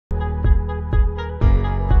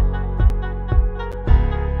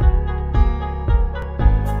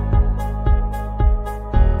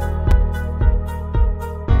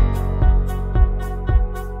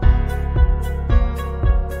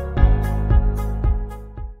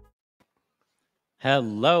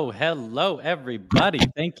Hello, everybody.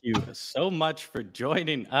 Thank you so much for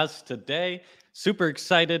joining us today. Super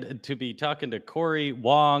excited to be talking to Cory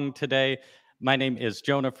Wong today. My name is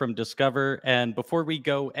Jonah from Discover. And before we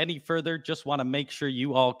go any further, just want to make sure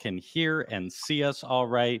you all can hear and see us all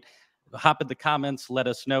right. Hop in the comments, let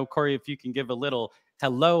us know. Cory, if you can give a little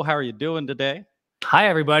hello, how are you doing today? Hi,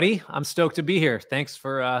 everybody. I'm stoked to be here. Thanks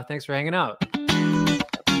for hanging out.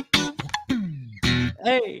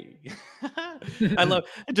 Hey. I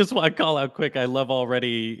just want to call out quick. I love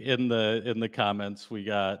already in the comments. We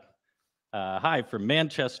got hi from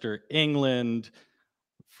Manchester, England,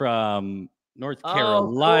 from North Oh,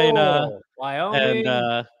 Carolina, cool. and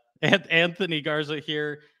Wyoming. Anthony Garza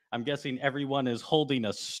here. I'm guessing everyone is holding a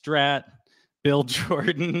Strat. Bill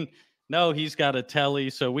Jordan. No, he's got a telly.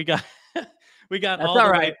 So we got we got That's all all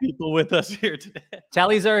the right. right people with us here today.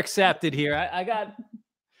 Tallies are accepted here.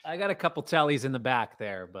 I got a couple tallies in the back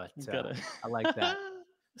there, but I like that.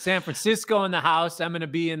 San Francisco in the house. I'm going to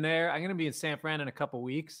be in there. I'm going to be in San Fran in a couple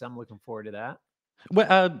weeks. I'm looking forward to that.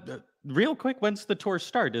 Well, real quick, when's the tour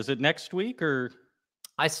start? Is it next week or?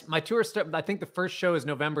 My tour start. I think the first show is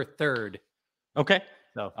November 3rd. Okay.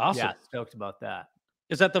 So Awesome. yeah, stoked about that.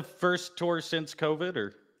 Is that the first tour since COVID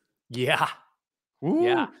or? Yeah. Woo.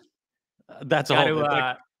 Yeah. That's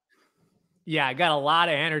all. Yeah, I got a lot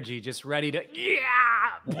of energy, just ready to.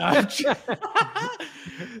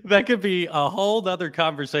 That could be a whole other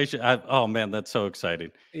conversation. Oh man, that's so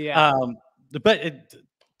exciting. Yeah. But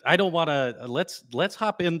I don't want to. Let's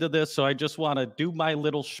hop into this. So I just want to do my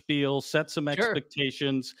little spiel, set some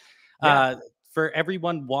expectations. Yeah. For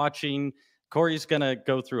everyone watching, Cory's going to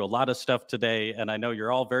go through a lot of stuff today, and I know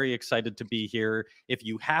you're all very excited to be here. If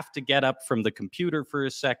you have to get up from the computer for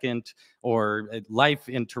a second or life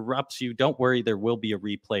interrupts you, don't worry. There will be a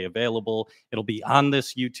replay available. It'll be on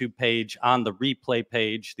this YouTube page, on the replay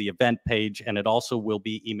page, the event page, and it also will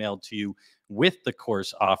be emailed to you with the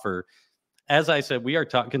course offer. As I said, we are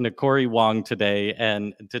talking to Cory Wong today,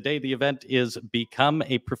 and today the event is Become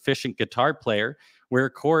a Proficient Guitar Player, where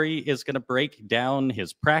Cory is going to break down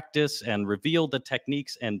his practice and reveal the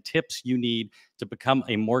techniques and tips you need to become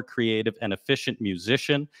a more creative and efficient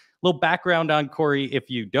musician. A little background on Cory if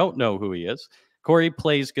you don't know who he is. Cory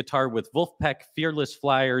plays guitar with Wolfpack, Fearless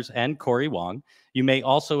Flyers, and Cory Wong. You may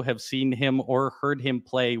also have seen him or heard him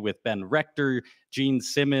play with Ben Rector, Gene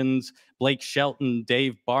Simmons, Blake Shelton,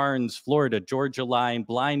 Dave Barnes, Florida Georgia Line,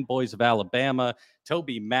 Blind Boys of Alabama,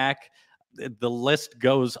 Toby Mac. The list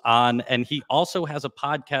goes on. And he also has a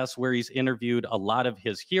podcast where he's interviewed a lot of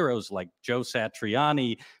his heroes like Joe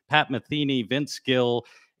Satriani, Pat Metheny, Vince Gill.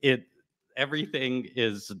 Everything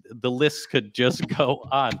is, the list could just go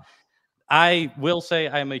on. I will say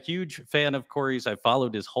I'm a huge fan of Cory's. I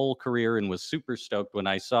followed his whole career and was super stoked when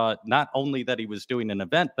I saw not only that he was doing an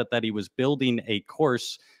event, but that he was building a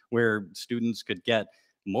course where students could get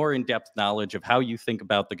more in-depth knowledge of how you think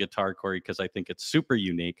about the guitar, Cory, because I think it's super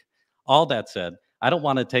unique. All that said, I don't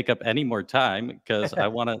want to take up any more time because I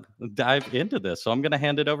want to dive into this. So I'm going to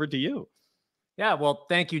hand it over to you. Yeah, well,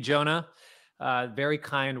 thank you, Jonah. Very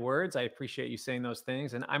kind words. I appreciate you saying those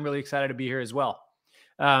things. And I'm really excited to be here as well.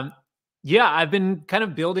 Yeah, I've been kind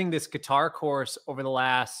of building this guitar course over the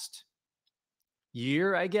last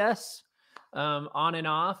year, I guess, on and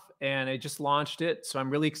off. And I just launched it. So I'm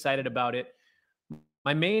really excited about it.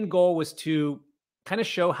 My main goal was to kind of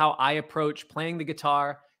show how I approach playing the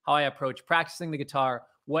guitar, how I approach practicing the guitar,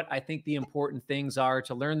 what I think the important things are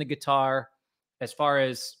to learn the guitar, as far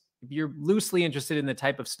as if you're loosely interested in the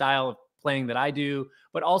type of style of playing that I do,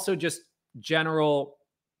 but also just general,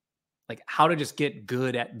 like how to just get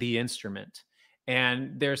good at the instrument.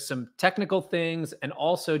 And there's some technical things and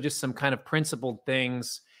also just some kind of principled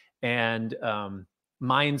things and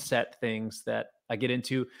mindset things that I get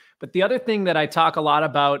into. But the other thing that I talk a lot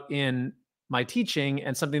about in my teaching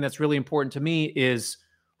and something that's really important to me is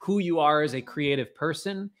who you are as a creative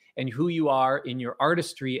person and who you are in your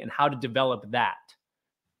artistry and how to develop that.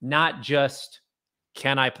 Not just,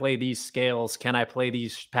 can I play these scales? Can I play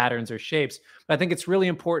these patterns or shapes? But I think it's really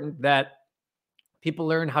important that people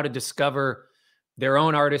learn how to discover their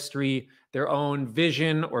own artistry, their own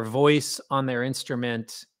vision or voice on their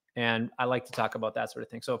instrument. And I like to talk about that sort of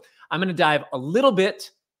thing. So I'm going to dive a little bit.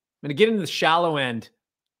 I'm going to get into the shallow end,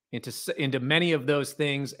 into many of those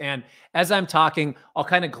things. And as I'm talking, I'll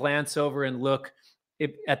kind of glance over and look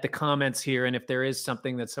at the comments here. And if there is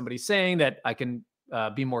something that somebody's saying that I can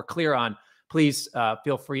be more clear on, please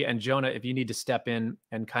feel free. And Jonah, if you need to step in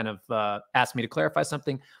and kind of ask me to clarify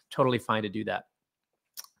something, totally fine to do that.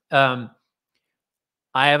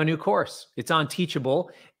 I have a new course. It's on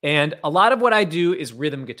Teachable. And a lot of what I do is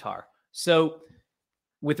rhythm guitar. So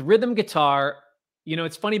with rhythm guitar, You know,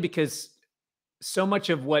 it's funny because so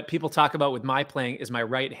much of what people talk about with my playing is my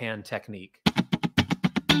right hand technique.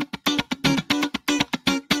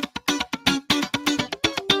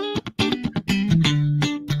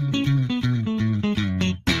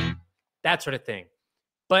 That sort of thing.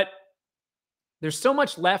 But there's so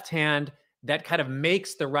much left hand that kind of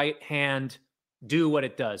makes the right hand do what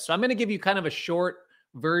it does. So I'm going to give you kind of a short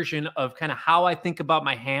version of kind of how I think about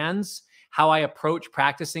my hands, how I approach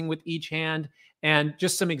practicing with each hand, and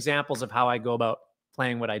just some examples of how I go about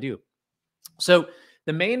playing what I do. So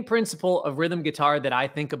the main principle of rhythm guitar that I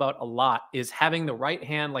think about a lot is having the right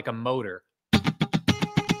hand like a motor.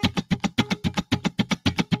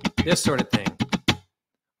 This sort of thing.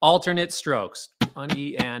 Alternate strokes. 1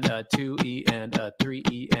 E and a 2 E and a 3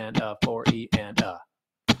 E and a 4 E and a.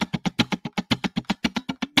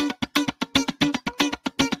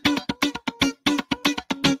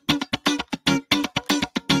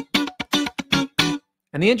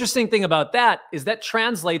 And the interesting thing about that is that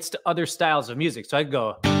translates to other styles of music. So I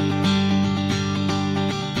go.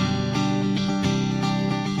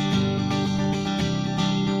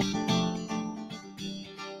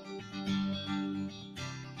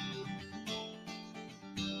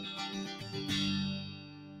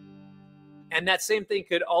 And that same thing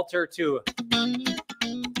could alter to.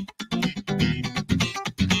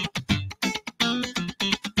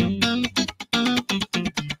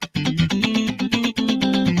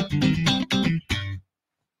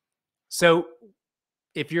 So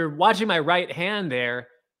if you're watching my right hand there,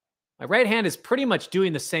 my right hand is pretty much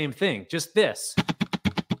doing the same thing, just this.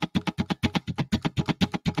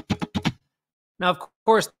 Now, of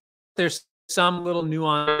course, there's some little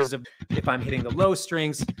nuances of if I'm hitting the low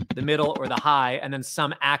strings, the middle, or the high, and then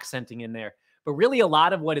some accenting in there. But really a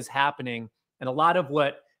lot of what is happening and a lot of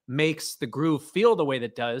what makes the groove feel the way that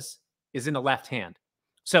it does is in the left hand.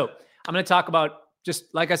 So I'm going to talk about,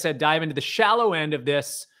 just like I said, dive into the shallow end of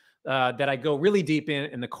this that I go really deep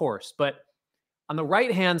in the course. But on the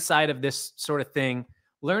right hand side of this sort of thing,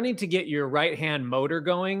 learning to get your right hand motor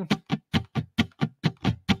going,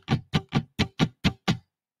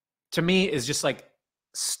 to me, is just like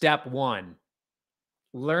step one.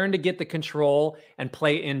 Learn to get the control and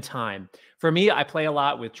play in time. For me, I play a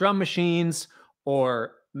lot with drum machines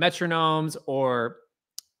or metronomes or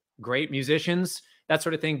great musicians, that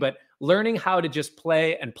sort of thing. But learning how to just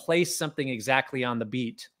play and place something exactly on the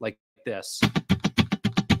beat like this.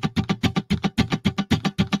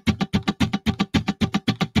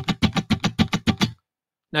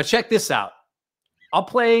 Now check this out. I'll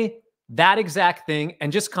play that exact thing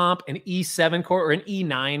and just comp an E7 chord or an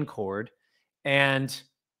E9 chord. And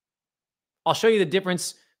I'll show you the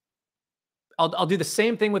difference. I'll do the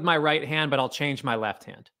same thing with my right hand, but I'll change my left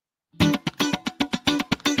hand.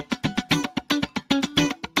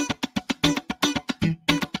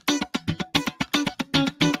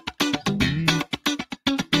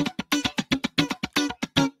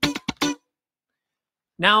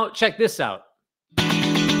 Now check this out.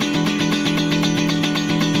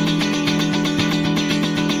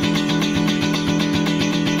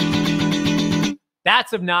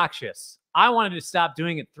 That's obnoxious. I wanted to stop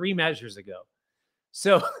doing it 3 measures ago.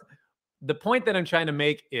 So the point that I'm trying to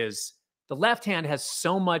make is the left hand has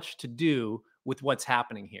so much to do with what's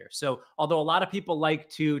happening here. So although a lot of people like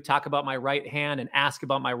to talk about my right hand and ask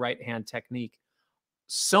about my right hand technique,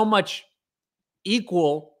 so much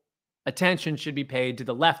equal attention should be paid to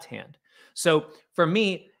the left hand. So for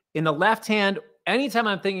me, in the left hand, anytime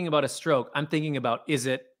I'm thinking about a stroke, I'm thinking about, is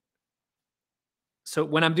it, so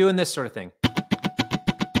when I'm doing this sort of thing,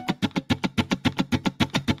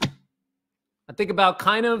 I think about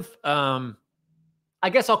kind of, I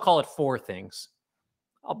guess I'll call it 4 things.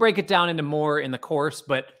 I'll break it down into more in the course,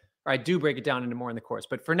 or I do break it down into more in the course.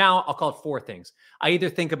 But for now, I'll call it 4 things. I either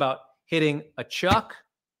think about hitting a chuck.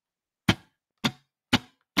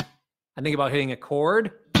 I think about hitting a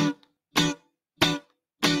chord.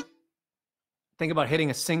 Think about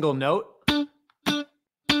hitting a single note.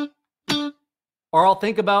 Or I'll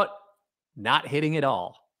think about not hitting it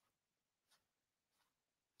all.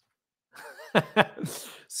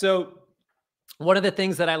 So one of the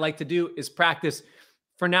things that I like to do is practice.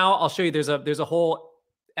 For now, I'll show you there's a whole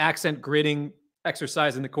accent gridding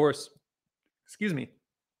exercise in the course. Excuse me.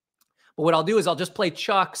 But what I'll do is I'll just play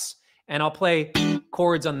chucks and I'll play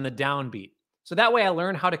chords on the downbeat. So that way I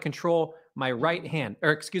learn how to control my right hand,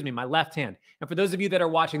 or excuse me, my left hand. And for those of you that are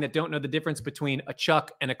watching that don't know the difference between a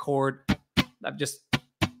chuck and a chord, I'm just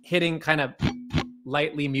hitting, kind of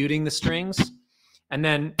lightly muting the strings. And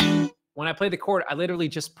then when I play the chord, I literally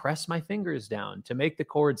just press my fingers down to make the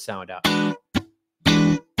chord sound out.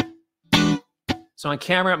 So on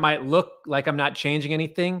camera, it might look like I'm not changing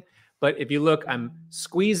anything, but if you look, I'm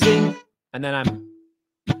squeezing and then I'm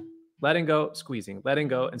letting go, squeezing, letting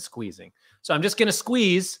go, and squeezing. So I'm just going to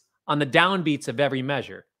squeeze on the downbeats of every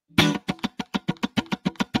measure.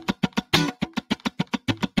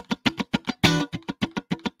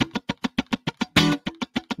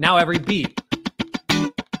 Now every beat.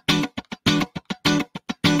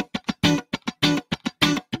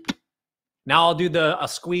 Now I'll do a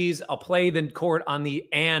squeeze. I'll play the chord on the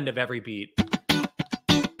and of every beat.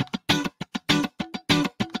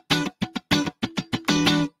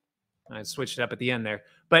 I switched it up at the end there.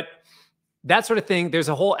 But that sort of thing, there's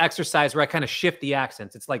a whole exercise where I kind of shift the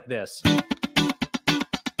accents. It's like this.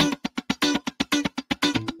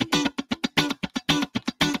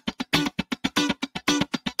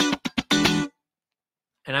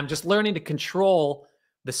 And I'm just learning to control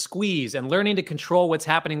the squeeze and learning to control what's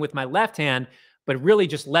happening with my left hand, but really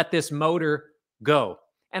just let this motor go.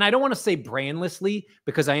 And I don't want to say brainlessly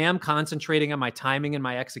because I am concentrating on my timing and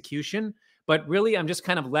my execution, but really I'm just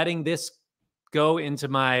kind of letting this go into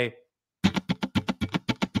my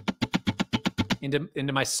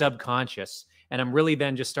into my subconscious. And I'm really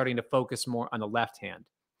then just starting to focus more on the left hand.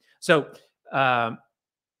 So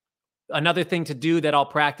another thing to do that I'll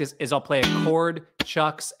practice is I'll play a chord,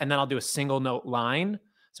 chucks, and then I'll do a single note line.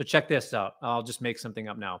 So check this out. I'll just make something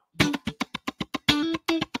up now.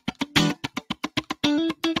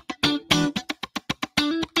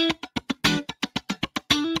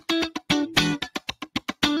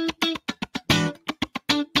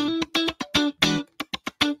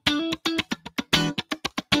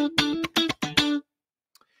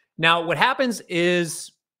 Now, what happens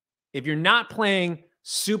is if you're not playing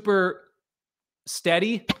super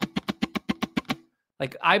steady,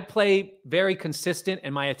 like I play very consistent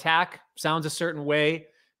and my attack sounds a certain way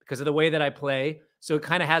because of the way that I play. So it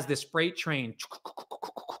kind of has this freight train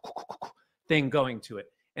thing going to it.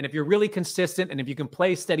 And if you're really consistent and if you can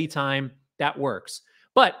play steady time, that works.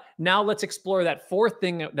 But now let's explore that fourth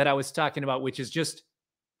thing that I was talking about, which is just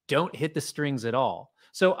don't hit the strings at all.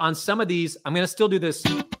 So on some of these, I'm going to still do this.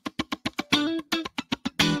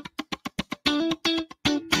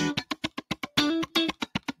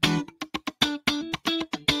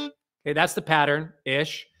 Okay, that's the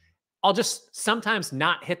pattern-ish. I'll just sometimes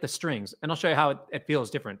not hit the strings, and I'll show you how it feels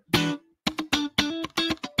different.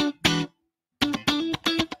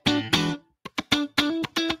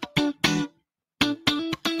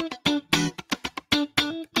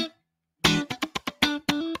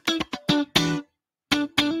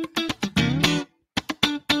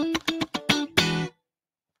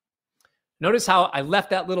 Notice how I left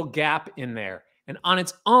that little gap in there, and on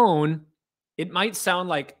its own, it might sound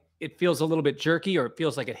like it feels a little bit jerky or it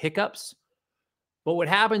feels like it hiccups. But what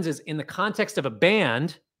happens is in the context of a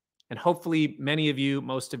band, and hopefully many of you,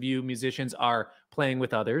 most of you musicians are playing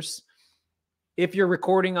with others. If you're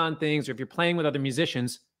recording on things or if you're playing with other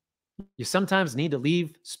musicians, you sometimes need to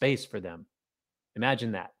leave space for them.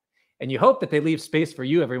 Imagine that. And you hope that they leave space for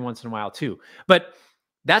you every once in a while too. But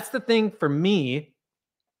that's the thing for me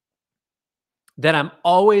that I'm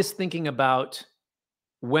always thinking about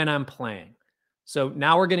when I'm playing. So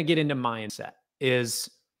now we're going to get into mindset is,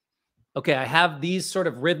 okay, I have these sort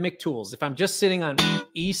of rhythmic tools. If I'm just sitting on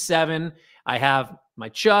E7, I have my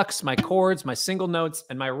chucks, my chords, my single notes,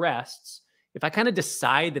 and my rests. If I kind of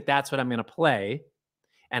decide that that's what I'm going to play,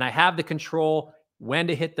 and I have the control when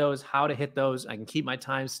to hit those, how to hit those, I can keep my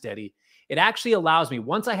time steady. It actually allows me,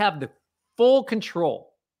 once I have the full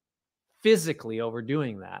control physically over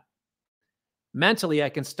doing that, mentally I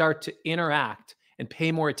can start to interact and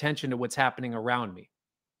pay more attention to what's happening around me.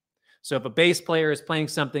 So if a bass player is playing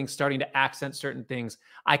something, starting to accent certain things,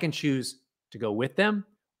 I can choose to go with them,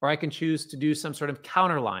 or I can choose to do some sort of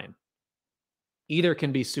counterline. Either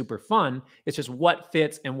can be super fun. It's just what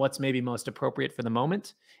fits and what's maybe most appropriate for the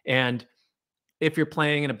moment. And if you're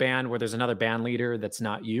playing in a band where there's another band leader that's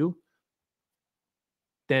not you,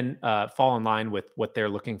 then fall in line with what they're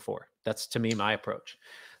looking for. That's, to me, my approach.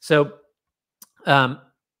 So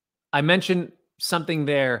I mentioned something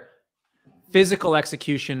there, physical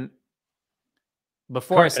execution.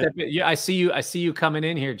 Before I step in, yeah, I see you coming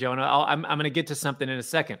in here, Jonah. I'm going to get to something in a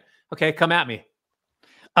second. Okay, come at me.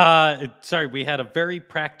 Sorry, we had a very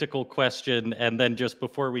practical question, and then just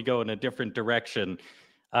before we go in a different direction,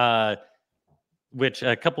 which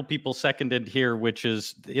a couple people seconded here, which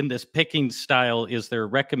is in this picking style, is there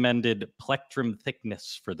recommended plectrum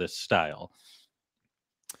thickness for this style?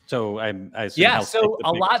 So I assume yeah. So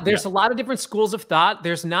there's a lot of different schools of thought.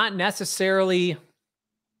 There's not necessarily.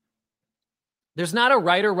 There's not a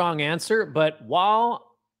right or wrong answer, but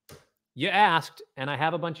while you asked, and I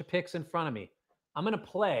have a bunch of picks in front of me, I'm going to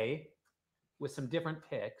play with some different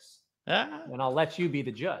picks, Ah. and I'll let you be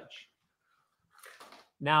the judge.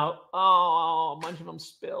 Now, oh, a bunch of them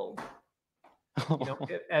spilled. You know,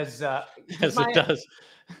 as it does.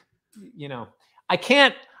 You know,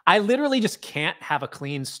 I literally just can't have a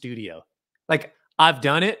clean studio. Like, I've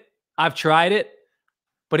done it, I've tried it,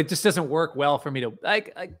 but it just doesn't work well for me to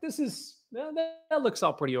like this is that looks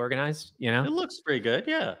all pretty organized, you know? It looks pretty good.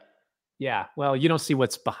 Yeah. Yeah. Well, you don't see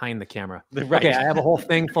what's behind the camera. Right. Okay, I have a whole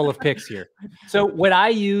thing full of picks here. So what I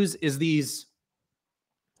use is these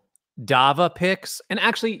Dava picks. And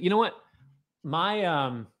actually, you know what?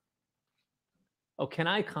 My oh, can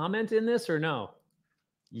I comment in this or no?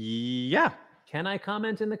 Yeah. Can I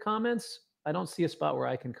comment in the comments? I don't see a spot where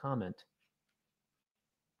I can comment.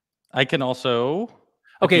 I can also.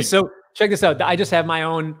 Okay, so check this out. I just have my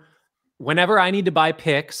own. Whenever I need to buy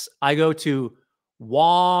picks, I go to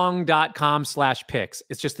wong.com/picks.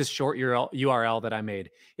 It's just this short URL that I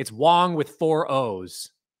made. It's Wong with 4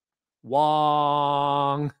 O's.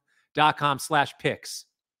 Wong.com/picks.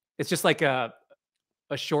 It's just like a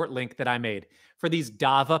short link that I made for these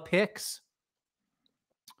Dava picks.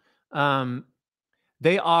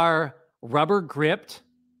 They are rubber gripped.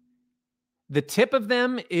 The tip of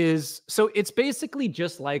them is, so it's basically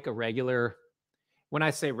just like a regular, when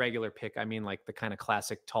I say regular pick, I mean like the kind of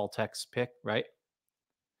classic Tall-Tex pick, right?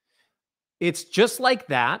 It's just like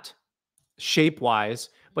that, shape-wise,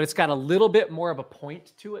 but it's got a little bit more of a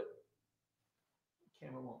point to it. The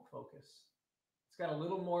camera won't focus. It's got a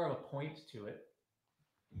little more of a point to it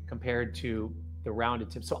compared to the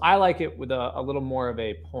rounded tip. So I like it with a little more of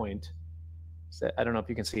a point. So I don't know if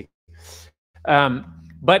you can see.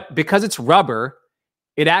 But because it's rubber,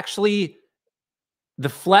 it actually, the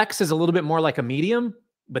flex is a little bit more like a medium,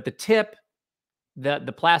 but the tip,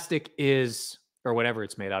 the plastic is, or whatever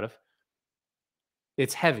it's made out of,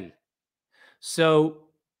 it's heavy. So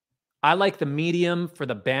I like the medium for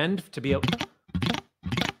the bend to be able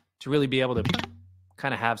to really be able to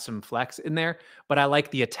kind of have some flex in there, but I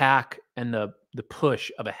like the attack and the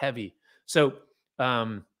push of a heavy. So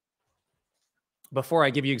before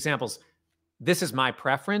I give you examples, this is my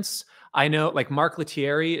preference. I know, like, Mark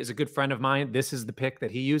Lettieri is a good friend of mine. This is the pick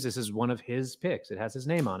that he used. This is one of his picks. It has his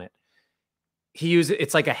name on it. He used it.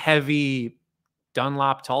 It's like a heavy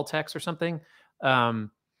Dunlop Tall-Tex or something.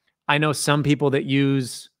 I know some people that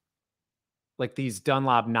use like these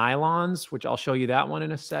Dunlop nylons, which I'll show you that one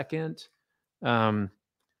in a second. Some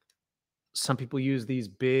people use these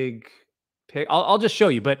big pick. I'll just show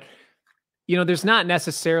you, but you know, there's not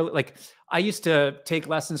necessarily like, I used to take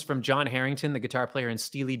lessons from John Harrington, the guitar player in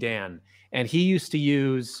Steely Dan, and he used to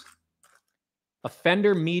use a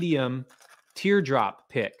Fender medium teardrop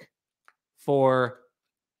pick for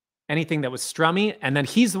anything that was strummy. And then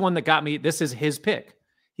he's the one that got me, this is his pick.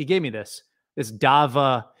 He gave me this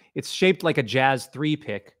Dava. It's shaped like a Jazz 3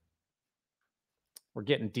 pick. We're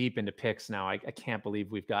getting deep into picks now. I can't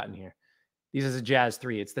believe we've gotten here. These is a Jazz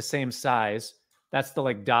 3. It's the same size. That's the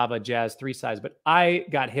like Dava Jazz 3 size. But I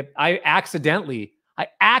got hip. I accidentally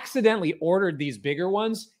ordered these bigger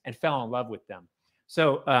ones and fell in love with them.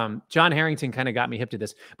 So John Harrington kind of got me hip to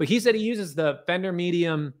this. But he said he uses the Fender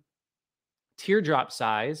medium teardrop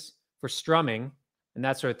size for strumming and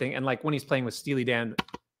that sort of thing. And like when he's playing with Steely Dan,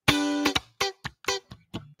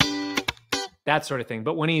 that sort of thing.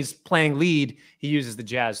 But when he's playing lead, he uses the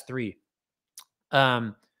Jazz 3.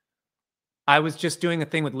 I was just doing a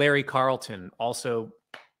thing with Larry Carlton, also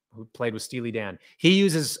who played with Steely Dan. He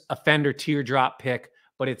uses a Fender teardrop pick,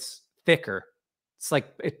 but it's thicker. It's like,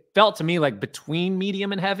 it felt to me like between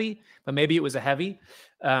medium and heavy, but maybe it was a heavy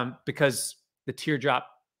because the teardrop,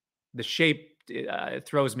 the shape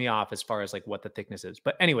throws me off as far as like what the thickness is.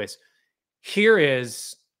 But anyways, here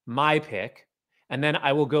is my pick. And then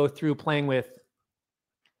I will go through playing with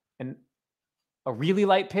a really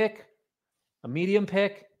light pick, a medium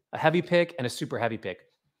pick, a heavy pick, and a super heavy pick.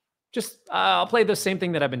 Just, I'll play the same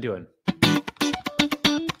thing that I've been doing.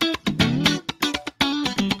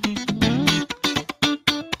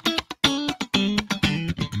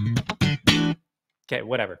 Okay,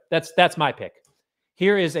 whatever. That's my pick.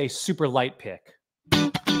 Here is a super light pick.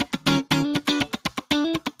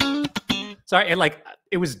 Sorry, and like,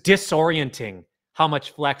 it was disorienting how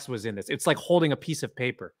much flex was in this. It's like holding a piece of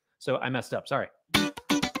paper. So I messed up, sorry.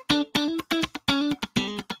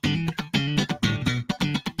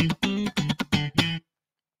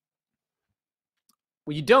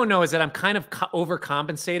 What you don't know is that I'm kind of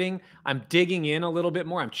overcompensating. I'm digging in a little bit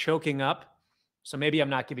more. I'm choking up. So maybe I'm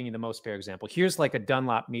not giving you the most fair example. Here's like a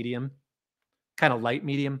Dunlop medium, kind of light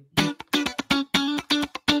medium.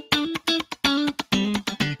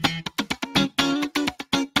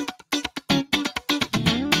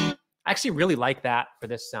 I actually really like that for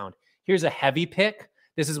this sound. Here's a heavy pick.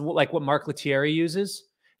 This is like what Mark Lettieri uses.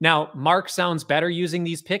 Now, Mark sounds better using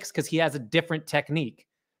these picks because he has a different technique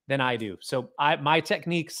than I do. So my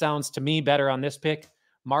technique sounds to me better on this pick.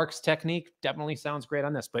 Mark's technique definitely sounds great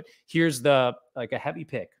on this, but here's the like a heavy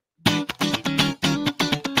pick.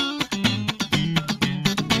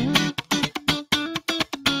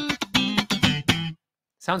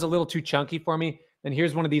 Sounds a little too chunky for me. And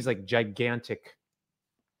here's one of these like gigantic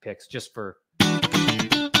picks just for.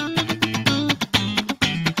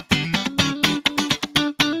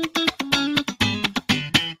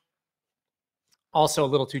 Also a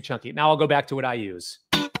little too chunky. Now I'll go back to what I use.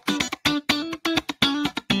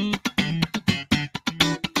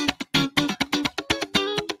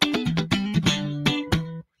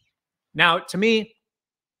 Now, to me,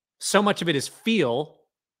 so much of it is feel,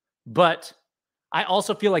 but I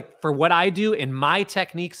also feel like for what I do in my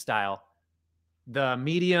technique style, the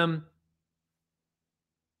medium,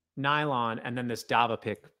 nylon, and then this Dava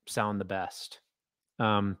pick sound the best.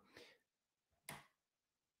 Is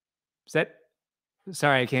that...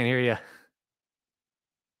 Sorry, I can't hear you.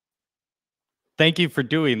 Thank you for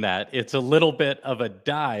doing that. It's a little bit of a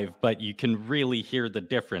dive, but you can really hear the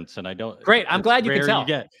difference. And I don't. Great. I'm glad you can tell.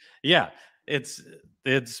 Yeah, it's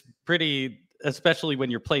pretty, especially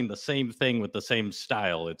when you're playing the same thing with the same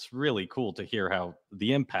style. It's really cool to hear how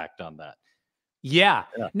the impact on that. Yeah.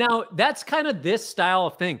 Now that's kind of this style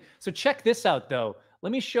of thing. So check this out, though.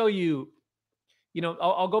 Let me show you. You know,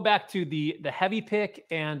 I'll go back to the heavy pick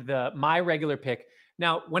and my regular pick.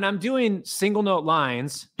 Now, when I'm doing single note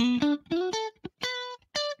lines,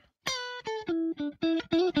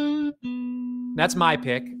 that's my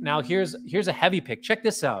pick. Now here's a heavy pick. Check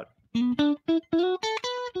this out.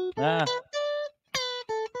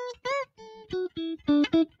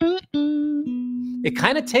 It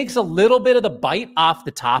kind of takes a little bit of the bite off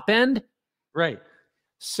the top end. Right.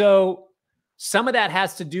 So some of that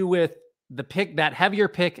has to do with the pick. That heavier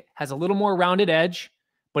pick has a little more rounded edge,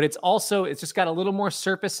 but it's just got a little more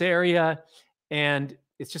surface area, and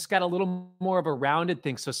it's just got a little more of a rounded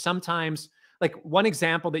thing. So sometimes, like one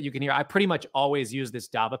example that you can hear, I pretty much always use this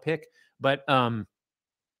Dava pick, but I'm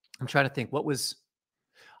trying to think what was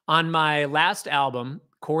on my last album,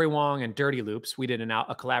 Cory Wong and Dirty Loops. We did a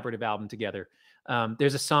collaborative album together.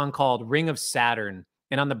 There's a song called Ring of Saturn.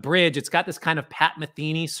 And on the bridge, it's got this kind of Pat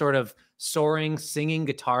Metheny sort of soaring, singing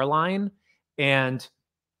guitar line. And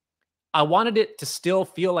I wanted it to still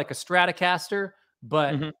feel like a Stratocaster,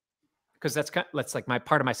 but because that's like my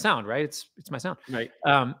part of my sound, right? It's my sound. Right.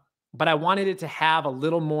 But I wanted it to have a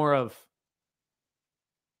little more of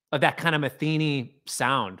that kind of Metheny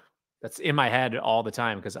sound that's in my head all the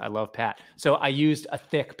time because I love Pat. So I used a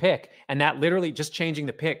thick pick, and that literally just changing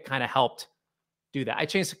the pick kind of helped do that. I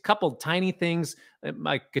changed a couple tiny things,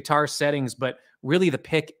 my guitar settings, but really the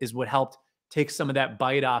pick is what helped take some of that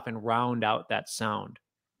bite off and round out that sound.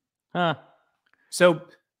 So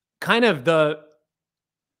kind of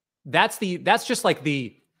that's just like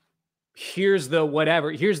here's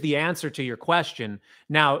the answer to your question.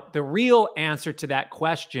 Now, the real answer to that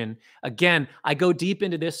question, again, I go deep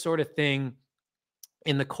into this sort of thing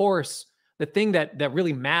in the course. The thing that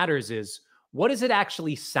really matters is, what does it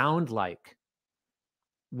actually sound like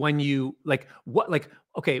when you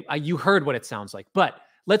okay, you heard what it sounds like, but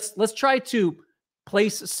let's try to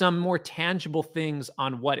place some more tangible things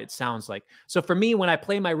on what it sounds like. So for me, when I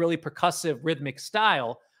play my really percussive rhythmic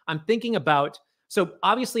style, I'm thinking about, so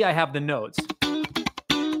obviously I have the notes.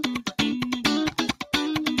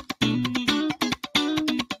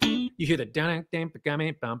 You hear the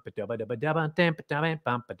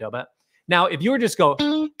now, if you were just go,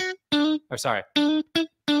 or sorry,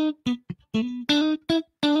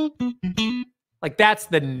 like that's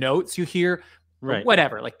the notes you hear, right?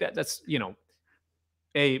 Whatever, like that's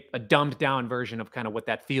a dumbed down version of kind of what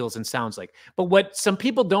that feels and sounds like. But what some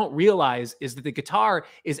people don't realize is that the guitar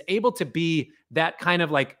is able to be that kind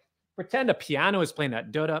of like, pretend a piano is playing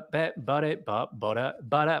that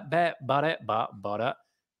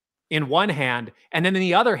in one hand, and then in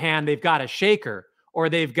the other hand they've got a shaker, or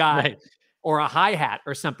they've got or a hi-hat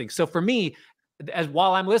or something. So for me, as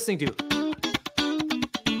while I'm listening to,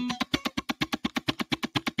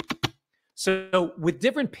 so with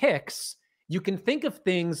different picks, you can think of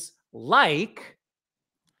things like,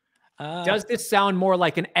 does this sound more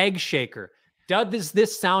like an egg shaker? Does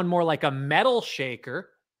this sound more like a metal shaker?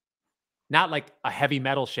 Not like a heavy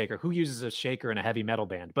metal shaker. Who uses a shaker in a heavy metal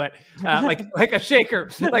band? But like a shaker,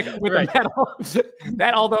 like with a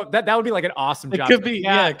metal. That would be like an awesome job. It could be,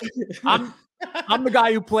 yeah. I'm the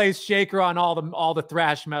guy who plays shaker on all the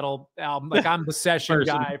thrash metal album. Like I'm the session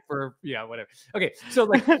guy for whatever. Okay, so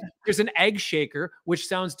like there's an egg shaker, which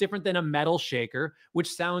sounds different than a metal shaker,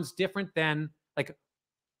 which sounds different than like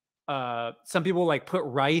some people like put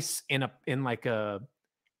rice in like a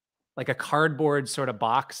cardboard sort of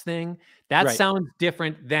box thing. That sounds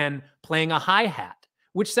different than playing a hi-hat,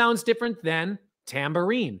 which sounds different than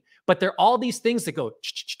tambourine. But they're all these things that go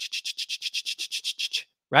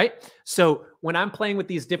right? So when I'm playing with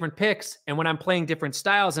these different picks and when I'm playing different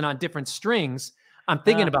styles and on different strings, I'm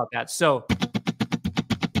thinking about that. So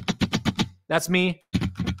that's me.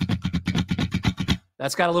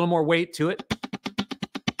 That's got a little more weight to it.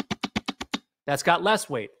 That's got less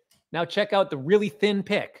weight. Now check out the really thin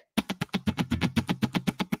pick.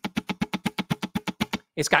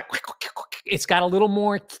 It's got a little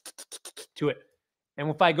more to it. And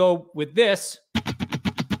if I go with this,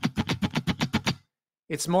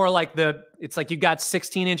 it's more like it's like you got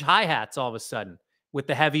 16-inch hi-hats all of a sudden with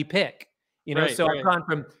the heavy pick. You know, so I've gone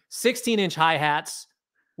from 16-inch hi-hats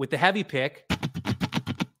with the heavy pick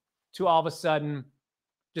to all of a sudden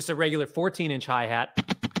just a regular 14-inch hi-hat.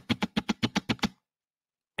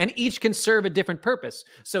 And each can serve a different purpose.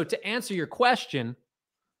 So to answer your question,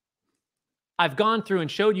 I've gone through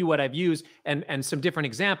and showed you what I've used and some different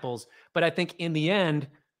examples, but I think in the end,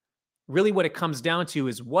 really what it comes down to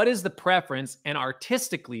is what is the preference, and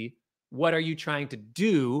artistically, what are you trying to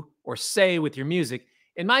do or say with your music?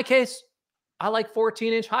 In my case, I like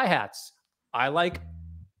 14-inch hi-hats. I like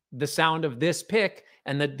the sound of this pick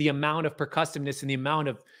and the amount of percussiveness and the amount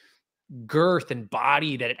of girth and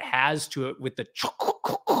body that it has to it with the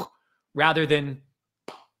rather than,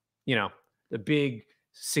 you know, the big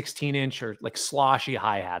 16-inch or like sloshy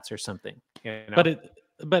hi-hats or something. You know?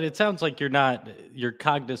 But it sounds like you're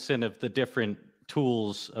cognizant of the different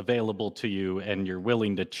tools available to you, and you're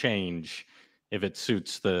willing to change if it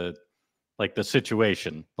suits the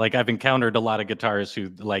situation. Like I've encountered a lot of guitarists who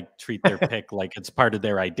like treat their pick like it's part of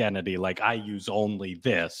their identity. Like I use only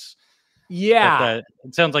this. Yeah.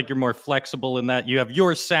 It sounds like you're more flexible in that you have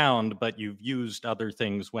your sound, but you've used other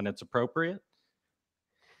things when it's appropriate.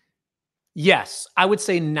 Yes, I would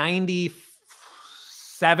say 97%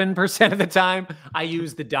 of the time I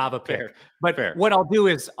use the Dava pick. Fair, but fair. What I'll do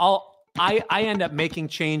is I end up making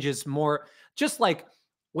changes more, just like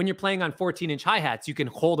when you're playing on 14-inch hi-hats, you can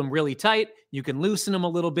hold them really tight, you can loosen them a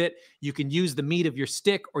little bit, you can use the meat of your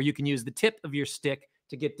stick, or you can use the tip of your stick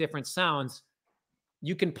to get different sounds.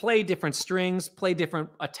 You can play different strings, play different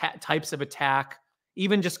types of attack,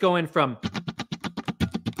 even just going from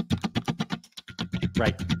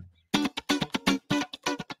right.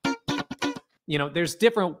 You know, there's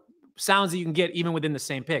different sounds that you can get even within the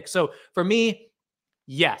same pick. So for me,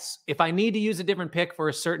 yes, if I need to use a different pick for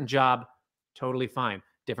a certain job, totally fine.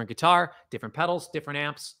 Different guitar, different pedals, different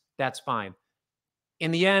amps, that's fine.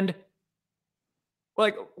 In the end,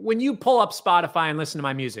 like when you pull up Spotify and listen to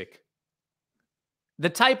my music, the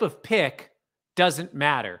type of pick doesn't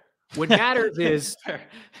matter. What matters is,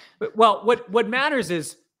 well, what matters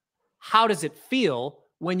is how does it feel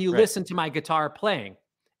when you listen to my guitar playing?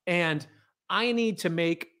 And I need to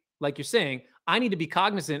make, like you're saying, I need to be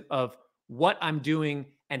cognizant of what I'm doing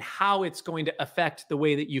and how it's going to affect the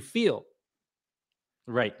way that you feel.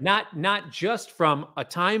 Right. Not just from a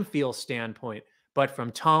time feel standpoint, but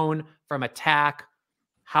from tone, from attack,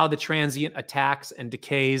 how the transient attacks and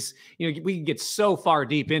decays. You know, we can get so far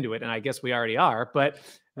deep into it, and I guess we already are, but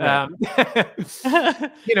you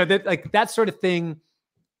know, that sort of thing,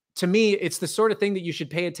 to me, it's the sort of thing that you should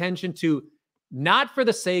pay attention to, not for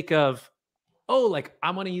the sake of, oh, like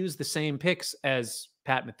I want to use the same picks as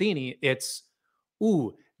Pat Metheny. It's,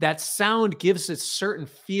 ooh, that sound gives a certain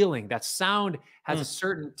feeling. That sound has a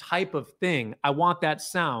certain type of thing. I want that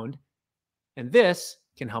sound. And this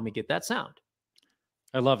can help me get that sound.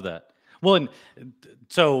 I love that. Well, and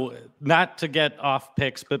so not to get off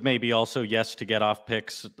picks, but maybe also, yes, to get off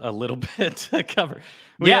picks a little bit to cover.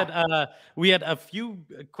 We had a few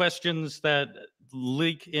questions that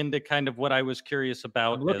leak into kind of what I was curious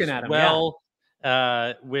about. I'm looking as at them, well.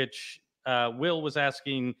 Which Will was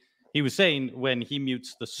asking, he was saying when he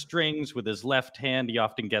mutes the strings with his left hand, he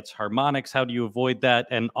often gets harmonics. How do you avoid that?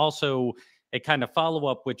 And also a kind of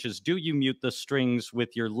follow-up, which is, do you mute the strings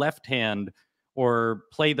with your left hand or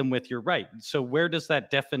play them with your right? So where does that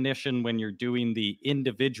definition when you're doing the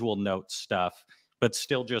individual note stuff, but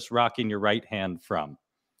still just rocking your right hand from?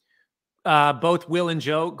 Both Will and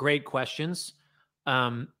Joe, great questions.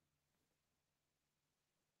 Well,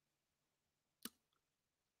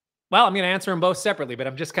 I'm going to answer them both separately, but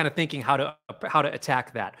I'm just kind of thinking how to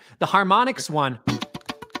attack that. The harmonics one,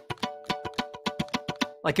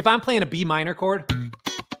 Like if I'm playing a B minor chord,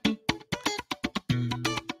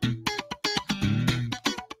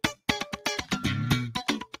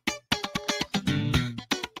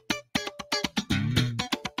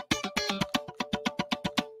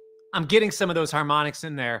 I'm getting some of those harmonics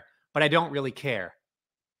in there, but I don't really care,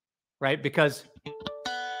 right? Because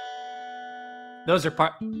those are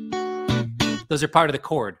part of the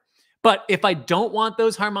chord. But if I don't want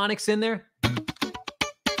those harmonics in there,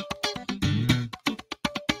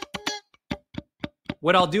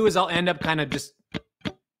 what I'll do is I'll end up kind of just,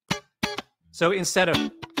 so instead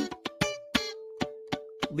of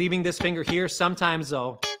leaving this finger here, sometimes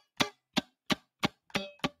I'll,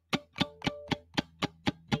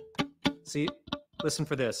 see, listen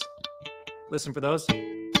for this. Listen for those.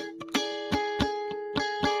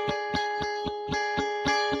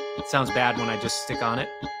 It sounds bad when I just stick on it.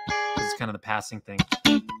 It's kind of the passing thing.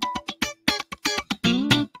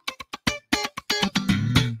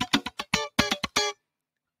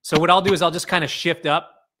 So what I'll do is I'll just kind of shift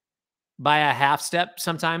up by a half step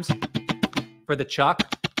sometimes for the chuck.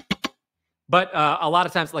 But a lot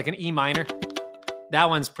of times, like an E minor, that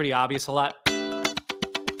one's pretty obvious a lot.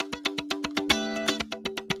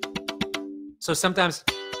 So sometimes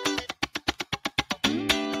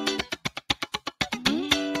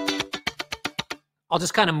I'll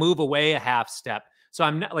just kind of move away a half step. So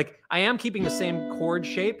I'm not like, I am keeping the same chord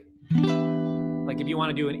shape. Like if you want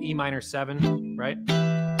to do an E minor 7, right?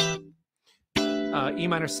 E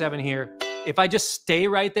minor 7 here. If I just stay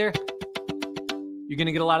right there, you're going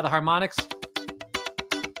to get a lot of the harmonics.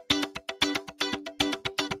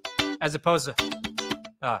 As opposed to,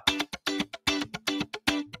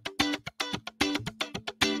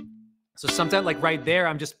 so sometimes like right there,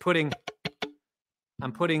 I'm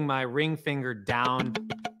putting my ring finger down.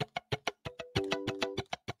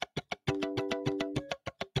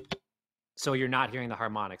 So you're not hearing the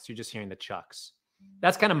harmonics, you're just hearing the chucks.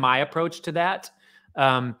 That's kind of my approach to that.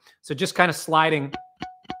 So just kind of sliding.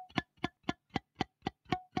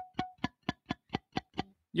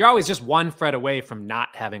 You're always just one fret away from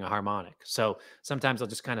not having a harmonic. So sometimes I'll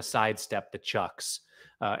just kind of sidestep the chucks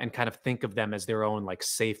and kind of think of them as their own like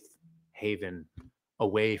safe haven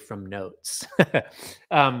away from notes.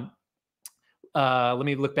 Let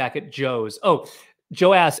me look back at Joe's. Oh,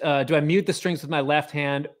 Joe asked, do I mute the strings with my left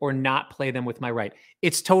hand or not play them with my right?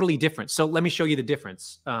 It's totally different. So let me show you the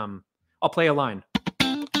difference. I'll play a line.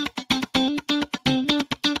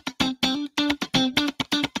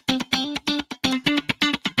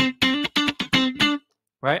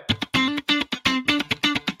 Right?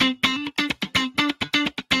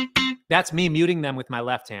 That's me muting them with my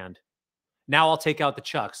left hand. Now I'll take out the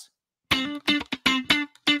chucks.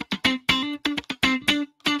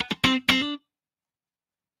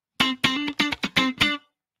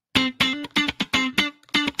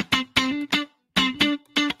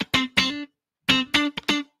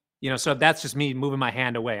 You know, so that's just me moving my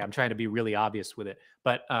hand away. I'm trying to be really obvious with it,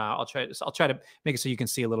 but I'll try to make it so you can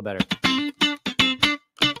see a little better.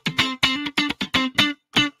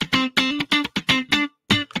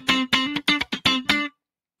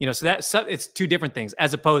 You know, so it's two different things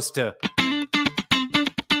as opposed to.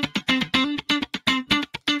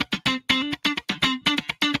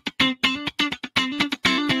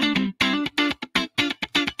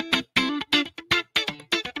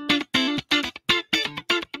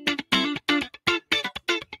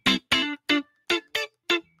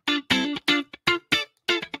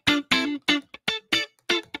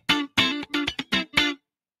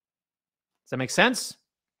 Does that make sense?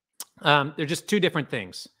 They're just two different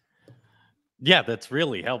things. Yeah, that's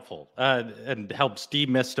really helpful and helps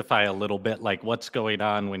demystify a little bit like what's going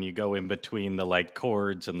on when you go in between the like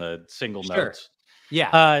chords and the single notes.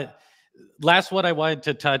 Yeah. Last one I wanted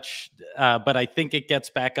to touch, but I think it gets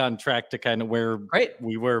back on track to kind of where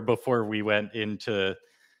we were before we went into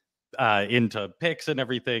picks and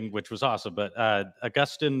everything, which was awesome. But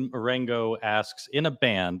Augustin Marengo asks, in a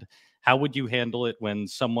band, how would you handle it when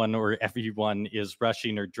someone or everyone is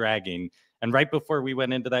rushing or dragging? And right before we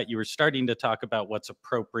went into that, you were starting to talk about what's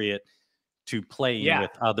appropriate to playing with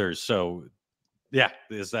others. So yeah,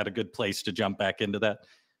 is that a good place to jump back into that?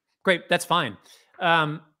 Great, that's fine.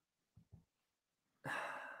 To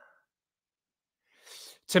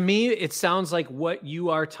me, it sounds like what you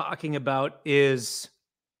are talking about is,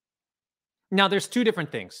 now there's two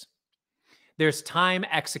different things. There's time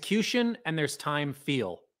execution and there's time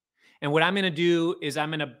feel. And what I'm going to do is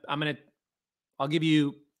I'll give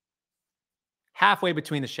you halfway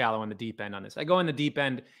between the shallow and the deep end on this. I go in the deep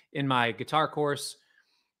end in my guitar course.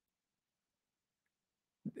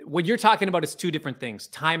 What you're talking about is two different things,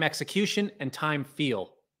 time execution and time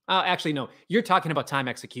feel. Actually, no, you're talking about time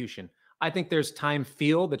execution. I think there's time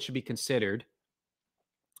feel that should be considered.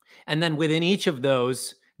 And then within each of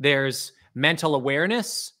those, there's mental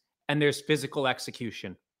awareness and there's physical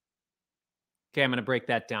execution. Okay, I'm going to break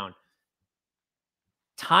that down.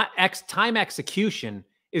 Time execution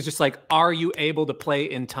is just like, are you able to play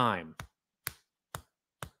in time?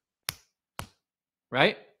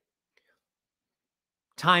 Right?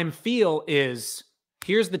 Time feel is,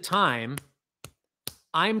 here's the time.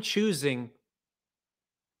 I'm choosing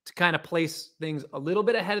to kind of place things a little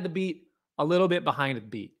bit ahead of the beat, a little bit behind the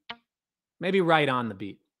beat, maybe right on the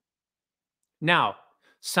beat. Now,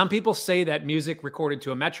 some people say that music recorded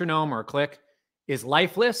to a metronome or a click is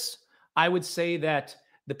lifeless. I would say that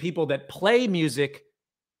the people that play music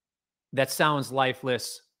that sounds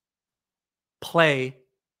lifeless play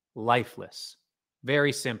lifeless.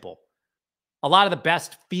 Very simple. A lot of the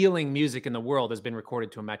best feeling music in the world has been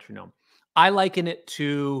recorded to a metronome. I liken it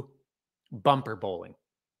to bumper bowling.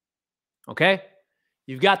 Okay?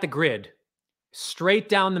 You've got the grid straight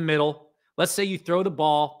down the middle. Let's say you throw the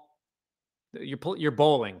ball, you're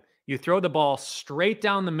bowling. You throw the ball straight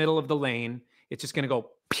down the middle of the lane. It's just going to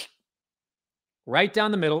go right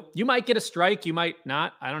down the middle. You might get a strike, you might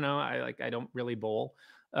not. I don't know. I don't really bowl.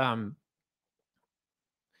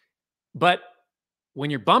 But when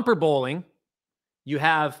you're bumper bowling, you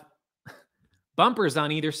have bumpers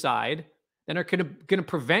on either side that are going to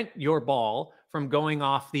prevent your ball from going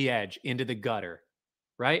off the edge into the gutter,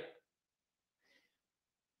 right?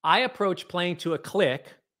 I approach playing to a click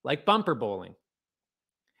like bumper bowling.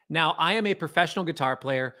 Now, I am a professional guitar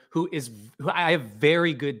player who I have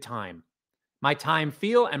very good time. My time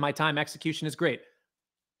feel and my time execution is great.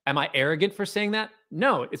 Am I arrogant for saying that?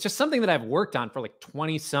 No, it's just something that I've worked on for like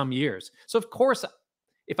 20 some years. So of course,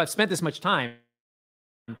 if I've spent this much time,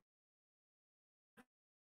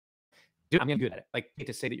 dude, I'm getting good at it. Like,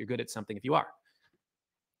 to say that you're good at something if you are.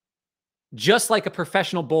 Just like a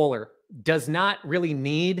professional bowler does not really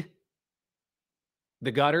need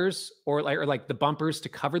the gutters or like the bumpers to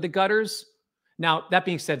cover the gutters. Now, that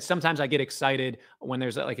being said, sometimes I get excited when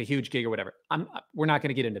there's like a huge gig or whatever. We're not going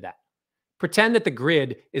to get into that. Pretend that the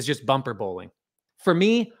grid is just bumper bowling. For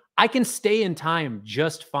me, I can stay in time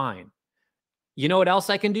just fine. You know what else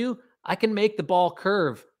I can do? I can make the ball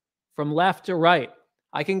curve from left to right.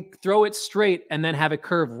 I can throw it straight and then have it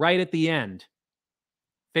curve right at the end,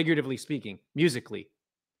 figuratively speaking, musically,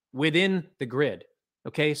 within the grid.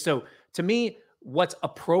 Okay, so to me, what's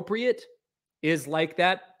appropriate is like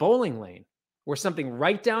that bowling lane where something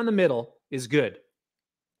right down the middle is good.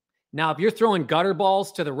 Now, if you're throwing gutter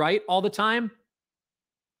balls to the right all the time,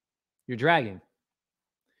 you're dragging.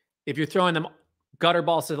 If you're throwing them gutter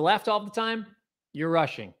balls to the left all the time, you're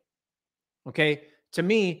rushing. Okay, to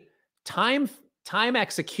me, time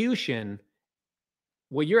execution,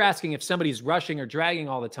 what you're asking if somebody's rushing or dragging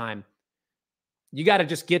all the time, you got to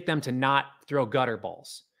just get them to not throw gutter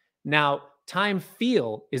balls. Now, time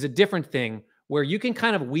feel is a different thing where you can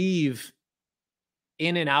kind of weave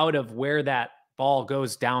in and out of where that ball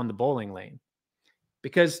goes down the bowling lane.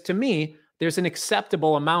 Because to me, there's an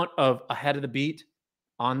acceptable amount of ahead of the beat,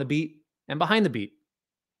 on the beat, and behind the beat,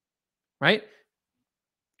 right?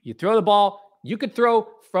 You throw the ball, you could throw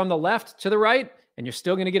from the left to the right, and you're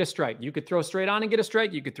still going to get a strike. You could throw straight on and get a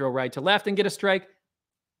strike. You could throw right to left and get a strike.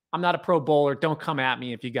 I'm not a pro bowler. Don't come at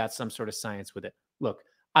me if you got some sort of science with it. Look,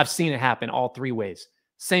 I've seen it happen all three ways.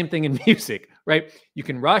 Same thing in music, right? You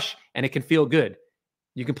can rush and it can feel good.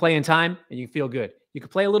 You can play in time and you can feel good. You can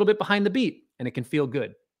play a little bit behind the beat and it can feel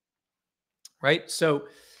good, right? So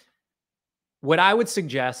what I would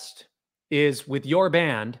suggest is with your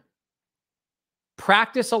band,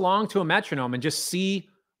 practice along to a metronome and just see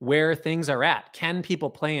where things are at. Can people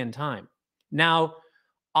play in time? Now,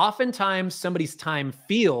 oftentimes somebody's time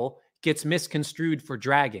feel gets misconstrued for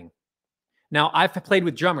dragging. Now, I've played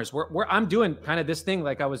with drummers where I'm doing kind of this thing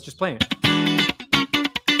like I was just playing.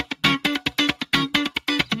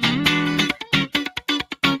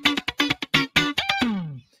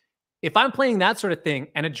 If I'm playing that sort of thing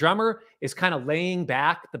and a drummer is kind of laying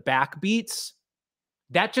back the back beats,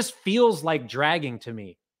 that just feels like dragging to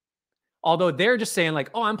me. Although they're just saying like,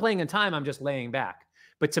 oh, I'm playing in time, I'm just laying back.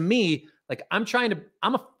 But to me, like I'm trying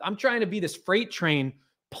to be this freight train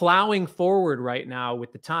plowing forward right now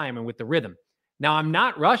with the time and with the rhythm. Now I'm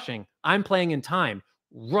not rushing. I'm playing in time,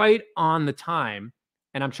 right on the time.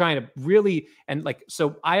 And I'm trying to really, and like,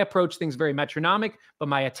 so I approach things very metronomic, but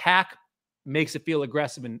my attack makes it feel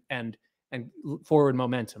aggressive and forward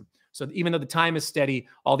momentum. So even though the time is steady,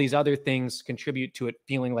 all these other things contribute to it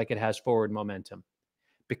feeling like it has forward momentum.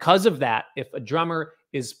 Because of that, if a drummer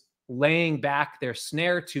is laying back their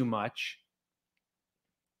snare too much,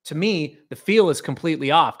 to me, the feel is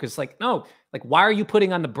completely off because, like, no, like, why are you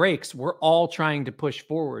putting on the brakes? We're all trying to push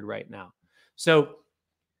forward right now. So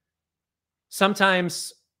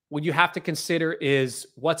sometimes what you have to consider is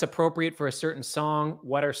what's appropriate for a certain song.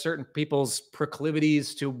 What are certain people's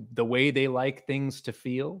proclivities to the way they like things to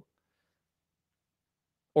feel,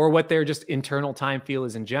 or what their just internal time feel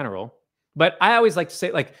is in general. But I always like to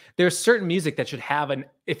say, like, there's certain music that should have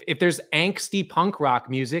if there's angsty punk rock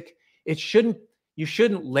music, you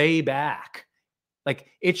shouldn't lay back. Like,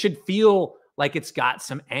 it should feel like it's got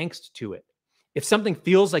some angst to it. If something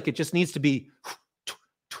feels like it just needs to be,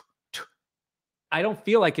 I don't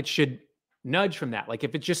feel like it should nudge from that. Like,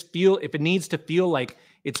 if it needs to feel like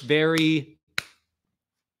it's very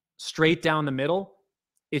straight down the middle,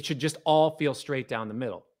 it should just all feel straight down the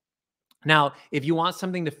middle. Now, if you want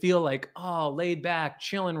something to feel like, oh, laid back,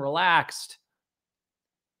 chilling, relaxed,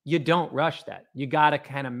 you don't rush that. You got to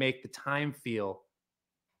kind of make the time feel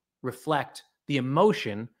reflect the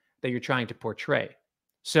emotion that you're trying to portray.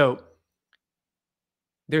 So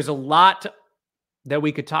there's a lot that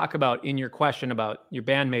we could talk about in your question about your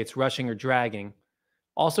bandmates rushing or dragging.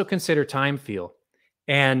 Also consider time feel.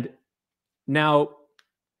 And now,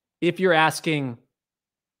 if you're asking,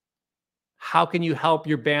 how can you help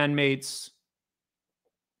your bandmates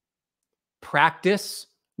practice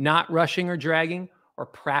not rushing or dragging, or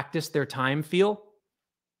practice their time feel?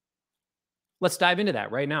 Let's dive into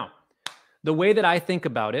that right now. The way that I think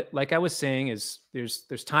about it, like I was saying, is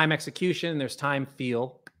there's time execution, there's time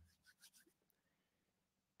feel.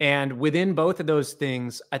 And within both of those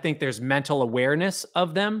things, I think there's mental awareness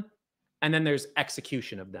of them, and then there's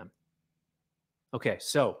execution of them. Okay,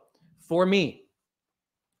 so for me,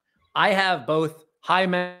 I have both high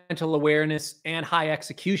mental awareness and high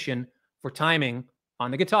execution for timing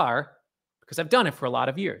on the guitar because I've done it for a lot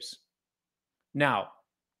of years. Now,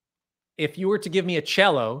 if you were to give me a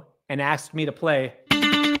cello and ask me to play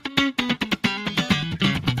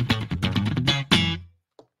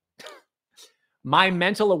my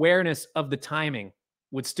mental awareness of the timing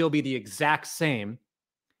would still be the exact same,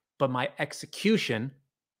 but my execution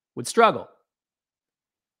would struggle.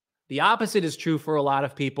 The opposite is true for a lot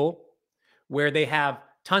of people where they have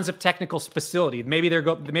tons of technical facility. Maybe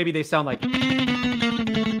they sound like,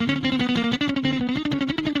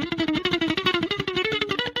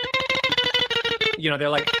 they're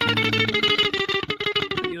like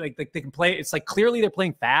they can play. It's like clearly they're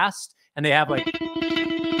playing fast, and they have like,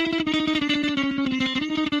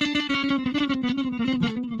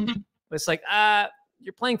 it's like,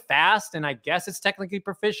 you're playing fast, and I guess it's technically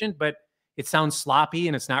proficient, but it sounds sloppy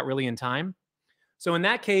and it's not really in time. So in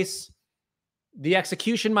that case, the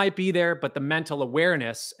execution might be there, but the mental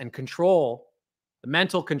awareness and control, the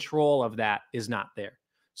mental control of that is not there.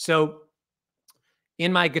 So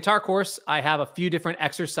in my guitar course, I have a few different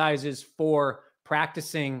exercises for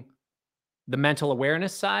practicing the mental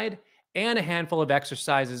awareness side, and a handful of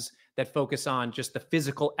exercises that focus on just the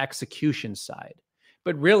physical execution side.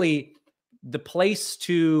 But really, the place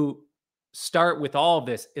to start with all of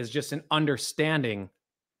this is just an understanding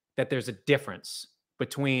that there's a difference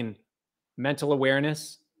between mental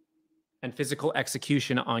awareness and physical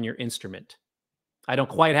execution on your instrument. I don't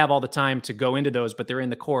quite have all the time to go into those, but they're in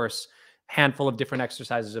the course, handful of different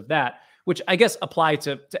exercises of that, which I guess apply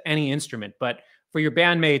to any instrument. But for your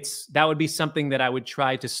bandmates, that would be something that I would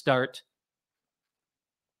try to start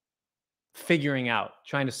figuring out,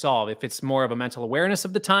 trying to solve. If it's more of a mental awareness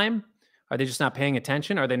of the time, are they just not paying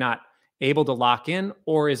attention? Are they not able to lock in?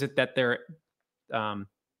 Or is it that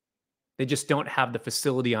they just don't have the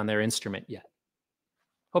facility on their instrument yet?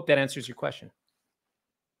 Hope that answers your question.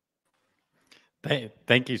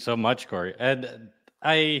 Thank you so much, Cory. And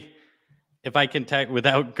if I can tag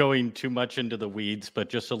without going too much into the weeds, but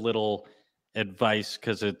just a little advice,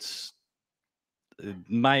 because it's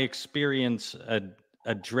my experience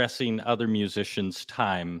addressing other musicians'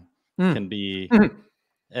 time can be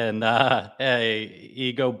an a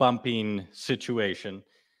ego bumping situation.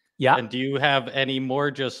 Yeah. And do you have any more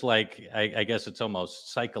just like, I guess it's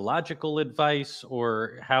almost psychological advice,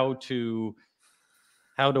 or how to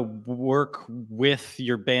work with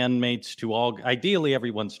your bandmates to all, ideally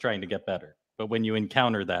everyone's trying to get better, but when you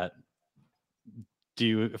encounter that,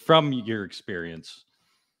 from your experience?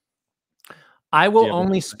 I will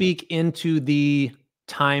only speak into the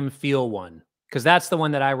time feel one, because that's the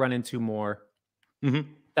one that I run into more.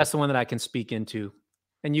 That's the one that I can speak into.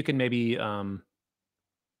 And you can maybe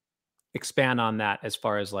expand on that as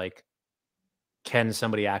far as like, can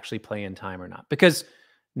somebody actually play in time or not? Because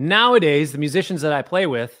nowadays, the musicians that I play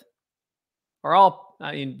with are all,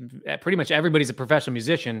 I mean, pretty much everybody's a professional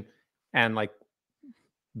musician and like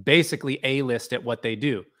basically A-list at what they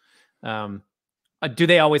do. Do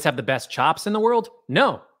they always have the best chops in the world?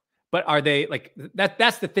 No. But are they like that?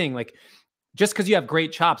 That's the thing. Like, just because you have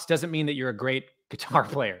great chops doesn't mean that you're a great guitar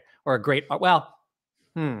player or a great, well,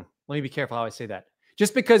 let me be careful how I say that.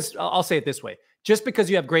 Just because, I'll say it this way. Just because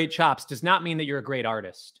you have great chops does not mean that you're a great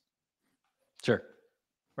artist. Sure.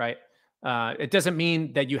 Right? It doesn't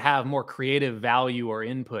mean that you have more creative value or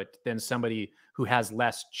input than somebody who has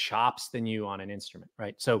less chops than you on an instrument,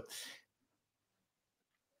 right? So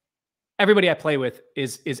everybody I play with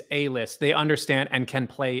is A-list. They understand and can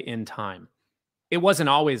play in time. It wasn't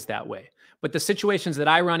always that way. But the situations that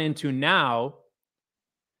I run into now,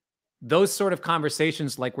 those sort of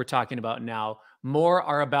conversations like we're talking about now, more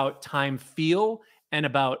are about time feel and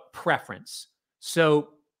about preference. So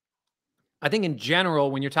I think in general,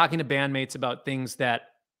 when you're talking to bandmates about things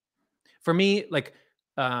that, for me, like,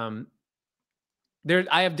 I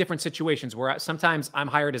have different situations where sometimes I'm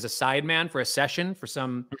hired as a sideman for a session for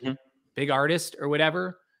some big artist or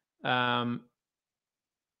whatever.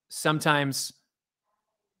 Sometimes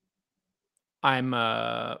I'm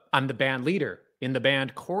the band leader in the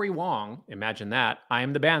band Cory Wong. Imagine that. I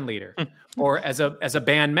am the band leader. Or as a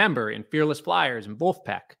band member in Fearless Flyers and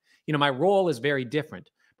Wolfpack. You know, my role is very different.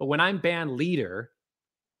 But when I'm band leader,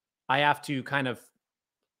 I have to kind of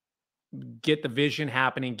get the vision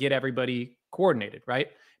happening, get everybody coordinated, right?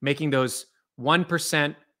 Making those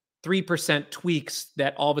 1%, 3% tweaks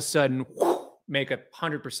that all of a sudden make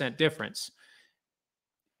 100% difference.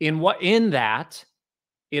 In that,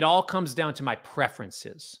 it all comes down to my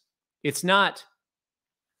preferences. It's not,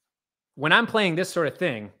 when I'm playing this sort of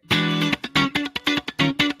thing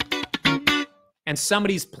and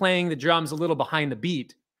somebody's playing the drums a little behind the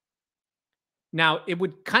beat. Now, it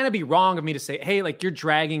would kind of be wrong of me to say, hey, like, you're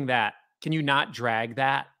dragging that. Can you not drag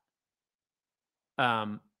that?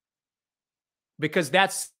 Because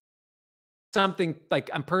that's something like,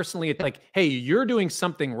 I'm personally like, hey, you're doing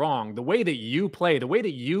something wrong. The way that you play, the way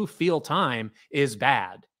that you feel time is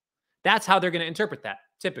bad. That's how they're going to interpret that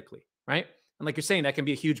typically, right? And like you're saying, that can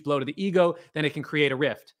be a huge blow to the ego. Then it can create a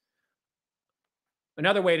rift.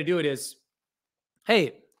 Another way to do it is,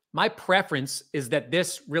 hey, my preference is that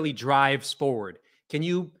this really drives forward. Can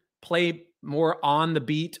you play more on the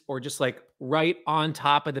beat or just like right on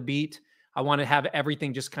top of the beat? I want to have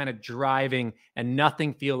everything just kind of driving and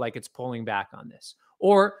nothing feel like it's pulling back on this.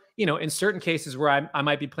 Or, you know, in certain cases where I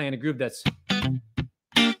might be playing a groove that's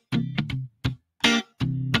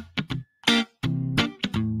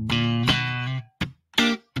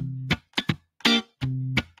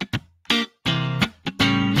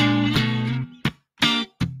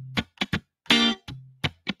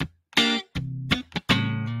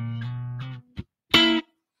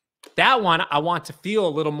that one, I want to feel a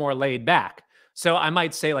little more laid back. So I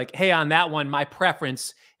might say like, hey, on that one, my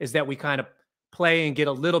preference is that we kind of play and get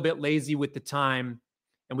a little bit lazy with the time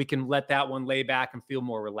and we can let that one lay back and feel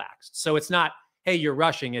more relaxed. So it's not, hey, you're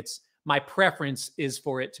rushing. It's my preference is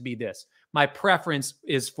for it to be this. My preference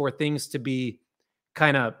is for things to be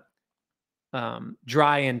kind of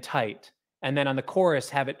dry and tight. And then on the chorus,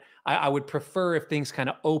 have it, I would prefer if things kind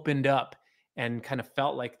of opened up and kind of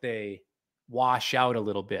felt like they wash out a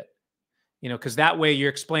little bit. You know, because that way you're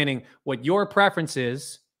explaining what your preference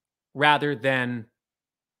is rather than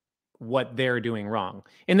what they're doing wrong.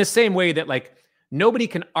 In the same way that like nobody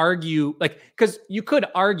can argue, like, because you could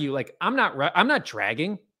argue like I'm not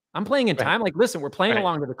dragging. I'm playing in time. Like, listen, we're playing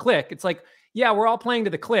along to the click. It's like, yeah, we're all playing to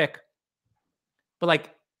the click, but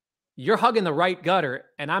like you're hugging the right gutter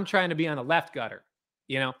and I'm trying to be on the left gutter.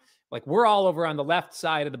 You know, like we're all over on the left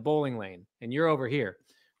side of the bowling lane and you're over here.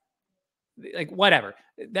 Like whatever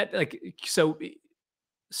that, like, so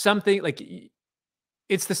something like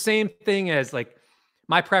it's the same thing as like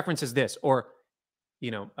my preference is this, or, you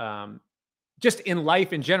know, just in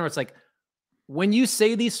life in general, it's like when you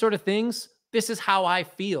say these sort of things, this is how I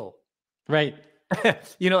feel. Right.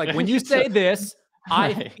 You know, like when you say this,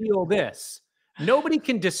 I feel this. Nobody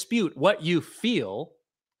can dispute what you feel.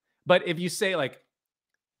 But if you say like,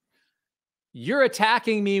 you're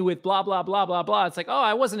attacking me with blah, blah, blah, blah, blah. It's like, oh,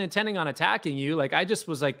 I wasn't intending on attacking you. Like, I just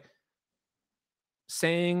was like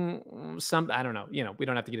saying some, I don't know, you know, we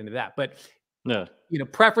don't have to get into that, but no, you know,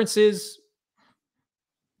 preferences,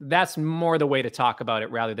 that's more the way to talk about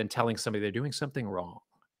it rather than telling somebody they're doing something wrong.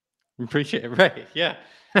 Appreciate it. Right. Yeah.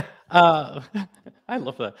 I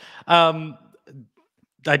love that.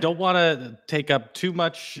 I don't want to take up too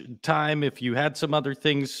much time. If you had some other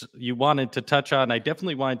things you wanted to touch on, I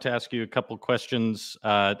definitely wanted to ask you a couple questions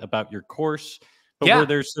about your course. But yeah.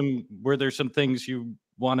 were there some things you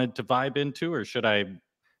wanted to vibe into, or should I?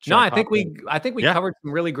 No, I think we covered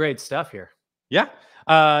some really great stuff here. Yeah.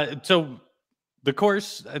 So The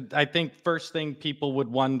course, I think first thing people would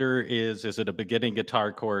wonder is it a beginning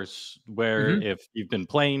guitar course where Mhm. if you've been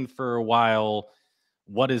playing for a while,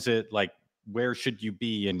 what is it like? Where should you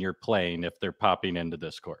be in your playing if they're popping into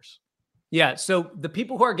this course? Yeah. So the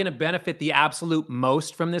people who are going to benefit the absolute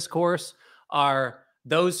most from this course are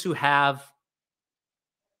those who have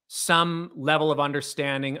some level of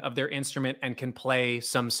understanding of their instrument and can play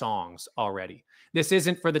some songs already. This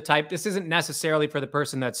isn't necessarily for the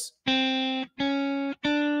person that's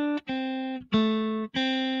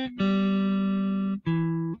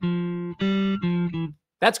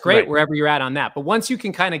great Right. wherever you're at on that. But once you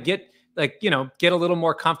can kind of get like, get a little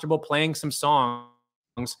more comfortable playing some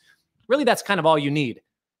songs, really that's kind of all you need.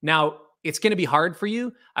 Now, it's going to be hard for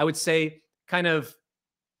you. I would say kind of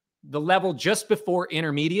the level just before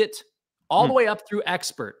intermediate all the Mm, way up through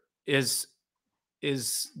expert is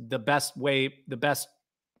the best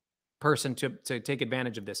person to take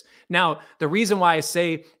advantage of this. Now, the reason why I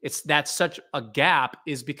say that's such a gap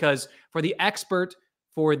is because for the expert,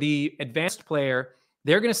 for the advanced player,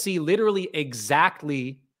 they're going to see literally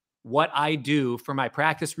exactly what I do for my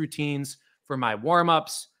practice routines, for my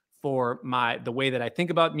warm-ups, for the way that I think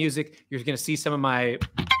about music. You're going to see some of my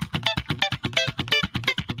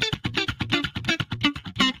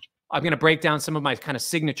I'm going to break down some of my kind of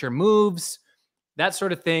signature moves, that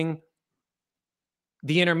sort of thing.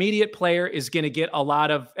 The intermediate player is going to get a lot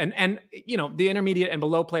of, and the intermediate and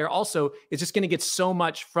below player also is just going to get so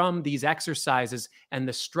much from these exercises and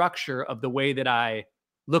the structure of the way that I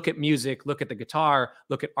look at music, look at the guitar,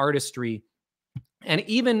 look at artistry, and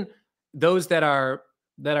even those that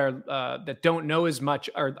don't know as much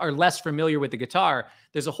are less familiar with the guitar.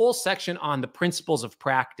 There's a whole section on the principles of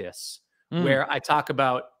practice mm. where I talk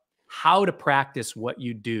about how to practice what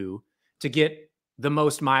you do to get the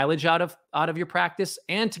most mileage out of your practice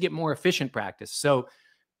and to get more efficient practice. So,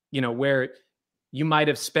 where you might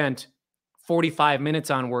have spent 45 minutes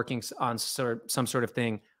on working on some sort of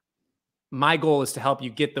thing, my goal is to help you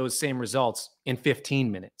get those same results in 15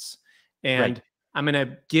 minutes. Right. And I'm going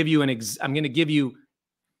to give you I'm going to give you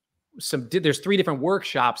there's 3 different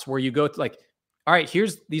workshops where you go to like, all right,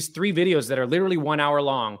 here's these 3 videos that are literally 1 hour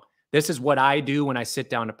long. This is what I do when I sit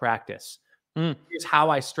down to practice. Mm. Here's how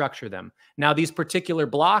I structure them. Now, these particular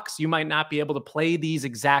blocks, you might not be able to play these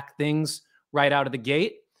exact things right out of the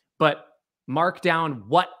gate, but mark down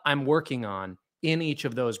what I'm working on in each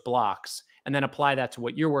of those blocks and then apply that to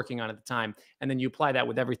what you're working on at the time. And then you apply that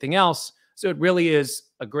with everything else. So it really is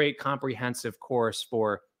a great comprehensive course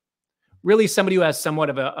for really somebody who has somewhat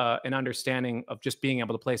of an understanding of just being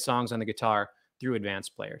able to play songs on the guitar through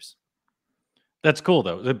advanced players. That's cool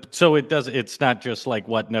though. So it's not just like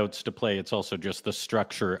what notes to play, it's also just the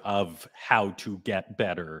structure of how to get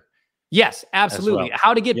better Yes, as well. absolutely.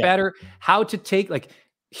 How to get Yeah. better, how to take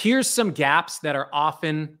here's some gaps that are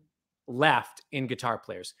often left in guitar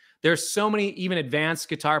players. There's so many even advanced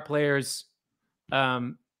guitar players.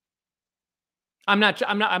 I'm going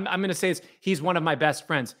to say he's one of my best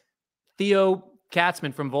friends. Theo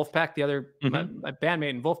Katzman from Wolfpack, the other my Mhm. bandmate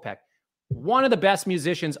in Wolfpack, one of the best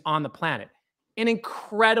musicians on the planet, an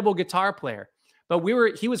incredible guitar player. But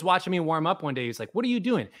he was watching me warm up one day. He's like, "What are you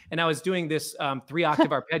doing?" And I was doing this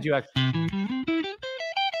 3-octave arpeggio,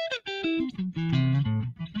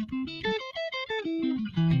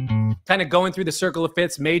 kind of going through the circle of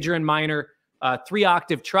fifths, major and minor,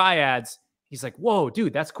 3-octave triads. He's like, "Whoa,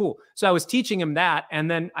 dude, that's cool." So I was teaching him that,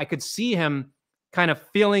 and then I could see him kind of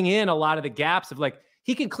filling in a lot of the gaps of like,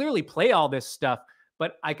 he can clearly play all this stuff,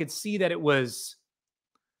 but I could see that it was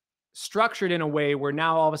structured in a way where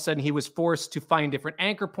now all of a sudden he was forced to find different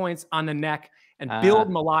anchor points on the neck and build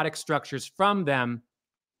Ah, melodic structures from them.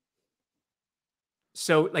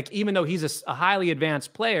 So like, even though he's a highly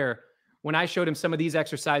advanced player, when I showed him some of these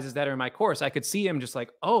exercises that are in my course, I could see him just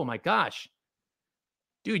like, oh my gosh,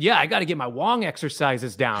 dude, yeah, I got to get my Wong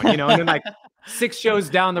exercises down, and then like 6 shows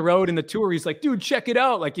down the road in the tour, he's like, dude, check it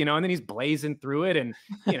out. Like, and then he's blazing through it. And,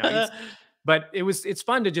 but it's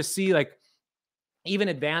fun to just see like even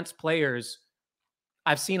advanced players.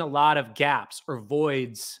 I've seen a lot of gaps or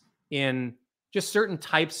voids in just certain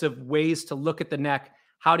types of ways to look at the neck,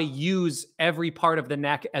 how to use every part of the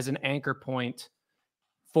neck as an anchor point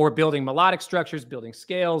for building melodic structures, building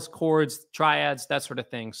scales, chords, triads, that sort of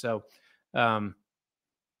thing. So,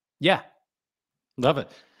 yeah. love it.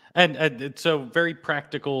 And so very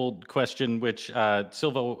practical question, which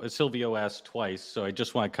Silvio asked twice, so I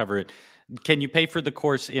just want to cover it. Can you pay for the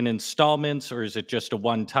course in installments, or is it just a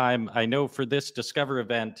one time? I know for this Discover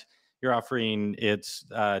event, you're offering it's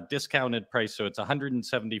discounted price, so it's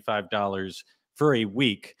 $175 for a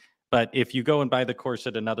week. But if you go and buy the course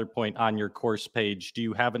at another point on your course page, do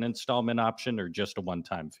you have an installment option or just a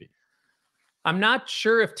one-time fee? I'm not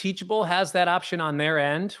sure if Teachable has that option on their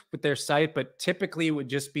end with their site, but typically it would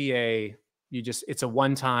just be it's a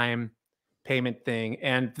one-time payment thing.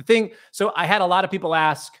 And the thing, so I had a lot of people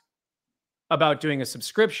ask about doing a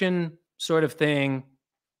subscription sort of thing.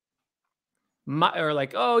 Or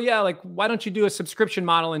like, oh yeah, like why don't you do a subscription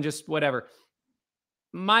model and just whatever?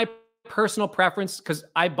 My personal preference, because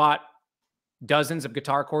I bought dozens of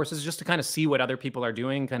guitar courses just to kind of see what other people are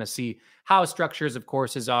doing, kind of see how structures of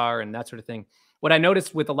courses are and that sort of thing. What I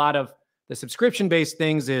noticed with a lot of the subscription-based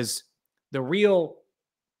things is the real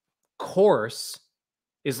course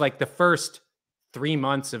is like the first 3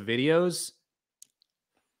 months of videos.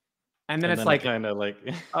 And then And it's then it like kind of like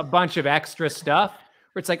a bunch of extra stuff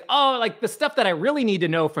where it's like, oh, like the stuff that I really need to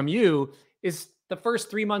know from you is the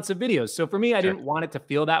first 3 months of videos. So for me, I sure. didn't want it to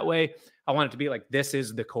feel that way. I want it to be like, this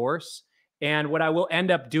is the course. And what I will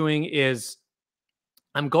end up doing is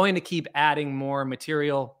I'm going to keep adding more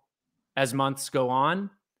material as months go on.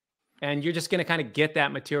 And you're just going to kind of get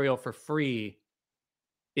that material for free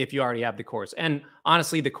if you already have the course. And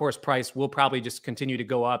honestly, the course price will probably just continue to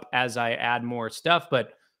go up as I add more stuff.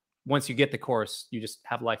 But once you get the course, you just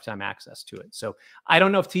have lifetime access to it. So I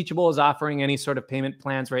don't know if Teachable is offering any sort of payment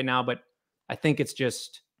plans right now, but I think it's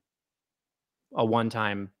just a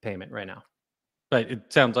one-time payment right now. But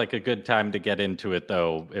it sounds like a good time to get into it,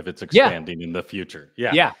 though, if it's Yeah. expanding in the future.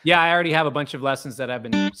 Yeah. Yeah. I already have a bunch of lessons that I've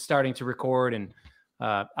been starting to record and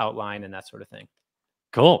outline and that sort of thing.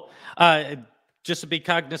 Cool. Just to be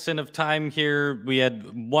cognizant of time here, we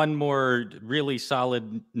had one more really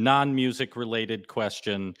solid non-music related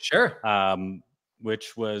question, Sure.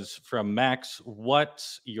 which was from Max.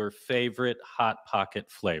 What's your favorite Hot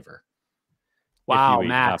Pocket flavor? If you Wow, eat Hot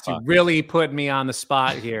Max, you Pockets. really put me on the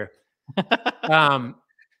spot here. I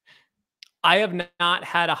have not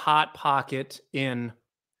had a Hot Pocket in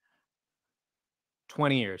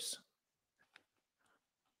 20 years.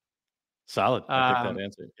 Solid. I think that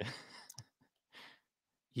answered.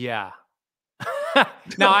 Yeah.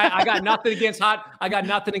 No, I got nothing against I got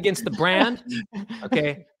nothing against the brand.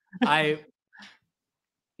 Okay. I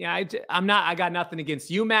got nothing against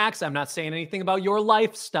you, Max. I'm not saying anything about your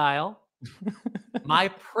lifestyle. My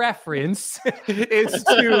preference is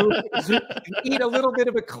to eat a little bit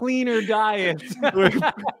of a cleaner diet.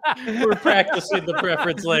 We're practicing the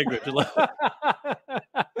preference language.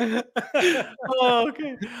 Oh,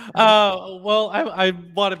 okay. Well, I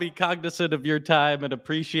want to be cognizant of your time and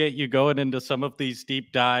appreciate you going into some of these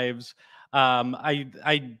deep dives.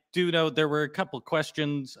 I do know there were a couple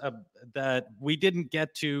questions that we didn't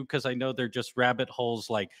get to because I know they're just rabbit holes,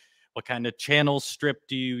 like what kind of channel strip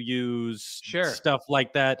do you use? Sure. Stuff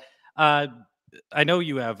like that. I know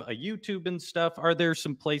you have a YouTube and stuff. Are there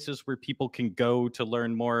some places where people can go to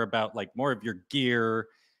learn more about like more of your gear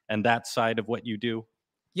and that side of what you do?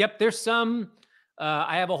 Yep, there's some.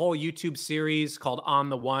 I have a whole YouTube series called On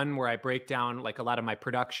the One where I break down like a lot of my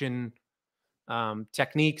production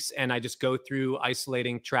techniques, and I just go through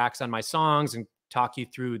isolating tracks on my songs and talk you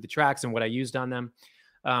through the tracks and what I used on them.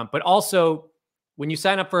 But also, when you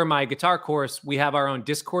sign up for my guitar course, we have our own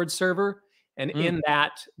Discord server, and in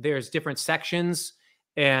that there's different sections.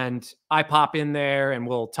 And I pop in there and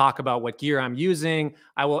we'll talk about what gear I'm using.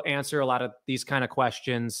 I will answer a lot of these kind of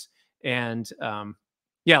questions. And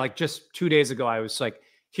yeah, like just 2 days ago, I was like,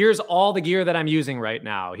 here's all the gear that I'm using right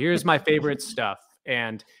now. Here's my favorite stuff.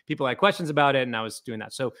 And people had questions about it, and I was doing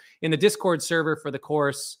that. So in the Discord server for the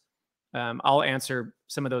course, I'll answer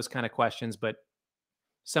some of those kind of questions, but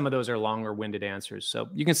some of those are longer winded answers. So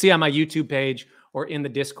you can see on my YouTube page or in the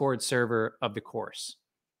Discord server of the course.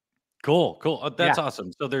 Cool. That's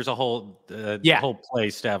awesome. So there's a whole whole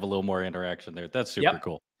place to have a little more interaction there. That's super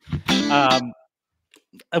cool.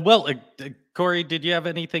 Well, Cory, did you have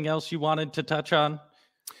anything else you wanted to touch on?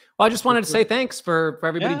 Well, I just wanted to say thanks for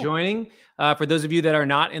everybody joining. For those of you that are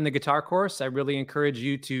not in the guitar course, I really encourage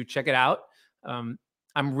you to check it out. I'm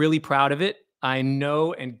really proud of it. I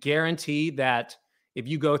know and guarantee that if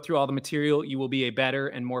you go through all the material, you will be a better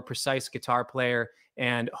and more precise guitar player.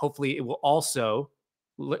 And hopefully it will also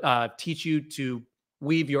teach you to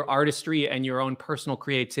weave your artistry and your own personal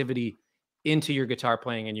creativity into your guitar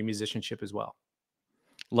playing and your musicianship as well.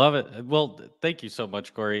 Love it. Well, thank you so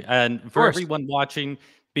much, Cory. And for everyone watching,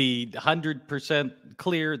 be 100%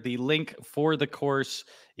 clear. The link for the course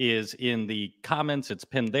is in the comments. It's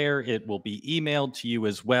pinned there. It will be emailed to you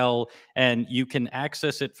as well. And you can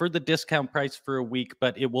access it for the discount price for a week,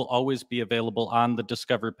 but it will always be available on the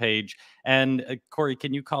Discover page. And Cory,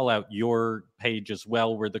 can you call out your page as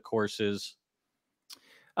well where the course is?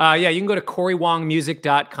 Yeah, you can go to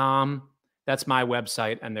corywongmusic.com. That's my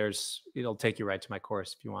website, and it'll take you right to my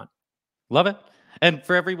course if you want. Love it. And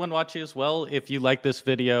for everyone watching as well, if you like this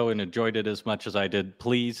video and enjoyed it as much as I did,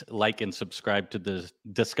 please like and subscribe to the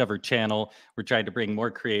Discover channel. We're trying to bring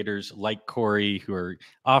more creators like Cory who are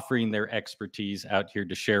offering their expertise out here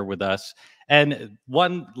to share with us. And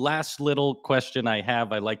one last little question I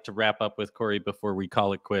have, I like to wrap up with, Cory, before we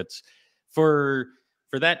call it quits. For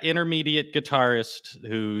that intermediate guitarist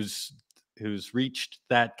who's reached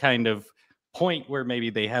that kind of point where maybe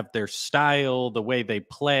they have their style, the way they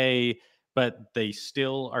play, but they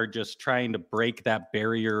still are just trying to break that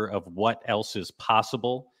barrier of what else is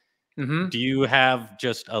possible. Mm-hmm. Do you have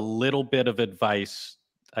just a little bit of advice?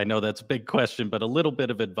 I know that's a big question, but a little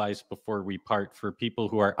bit of advice before we part for people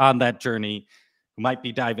who are on that journey, who might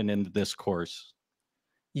be diving into this course?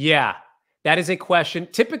 Yeah, that is a question.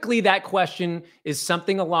 Typically, that question is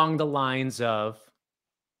something along the lines of,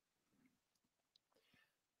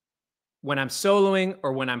 when I'm soloing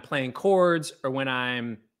or when I'm playing chords or when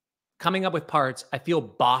I'm coming up with parts, I feel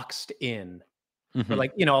boxed in. Or Mhm.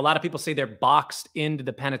 like, a lot of people say they're boxed into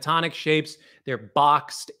the pentatonic shapes. They're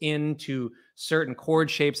boxed into certain chord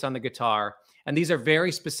shapes on the guitar. And these are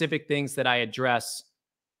very specific things that I address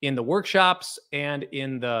in the workshops and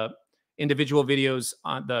in the individual videos,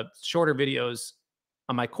 on the shorter videos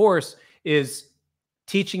on my course, is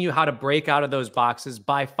teaching you how to break out of those boxes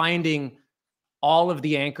by finding all of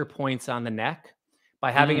the anchor points on the neck, by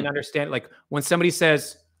having an Mm. understanding. Like when somebody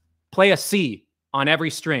says, play a C on every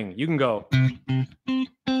string, you can go, and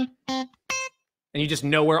you just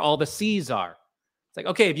know where all the C's are. It's like,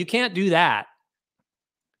 okay, if you can't do that,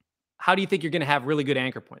 how do you think you're going to have really good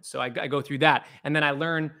anchor points? So I go through that, and then I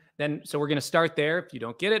learn. So we're going to start there. If you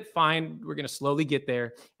don't get it, fine. We're going to slowly get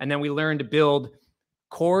there, and then we learn to build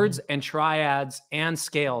chords and triads and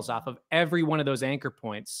scales off of every one of those anchor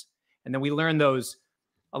points, and then we learn those.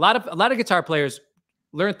 A lot of guitar players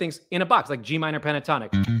learn things in a box, like G minor pentatonic.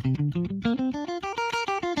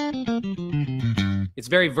 It's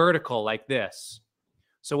very vertical, like this.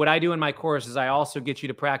 So what I do in my course is I also get you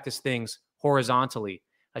to practice things horizontally.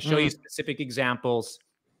 I show you Mm. specific examples,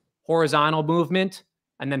 horizontal movement,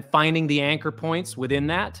 and then finding the anchor points within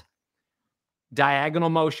that. Diagonal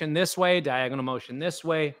motion this way, diagonal motion this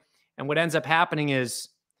way. And what ends up happening is,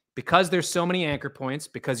 because there's so many anchor points,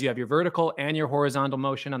 because you have your vertical and your horizontal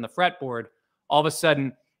motion on the fretboard, all of a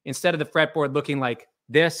sudden, instead of the fretboard looking like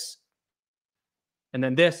this, and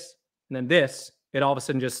then this, and then this, it all of a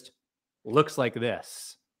sudden just looks like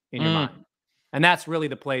this in your mind. And that's really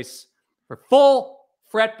the place for full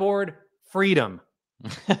fretboard freedom.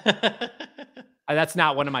 That's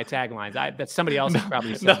not one of my taglines. That's somebody else has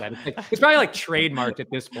probably said that. It's probably like trademarked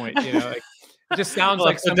at this point. Like, it just sounds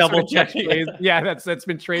like some sort of catchphrase. Yeah, that's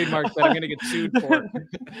been trademarked that I'm going to get sued for.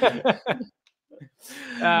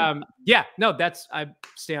 Yeah, no, I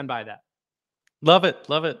stand by that. Love it.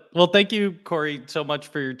 Love it. Well, thank you, Cory, so much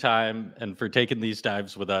for your time and for taking these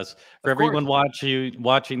dives with us. For everyone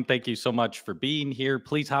watching, thank you so much for being here.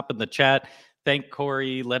 Please hop in the chat. Thank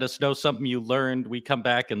Cory. Let us know something you learned. We come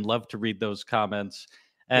back and love to read those comments.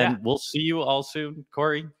 And we'll see you all soon.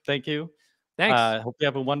 Cory, thank you. Thanks. Hope you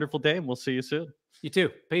have a wonderful day, and we'll see you soon. You too.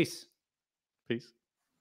 Peace. Peace.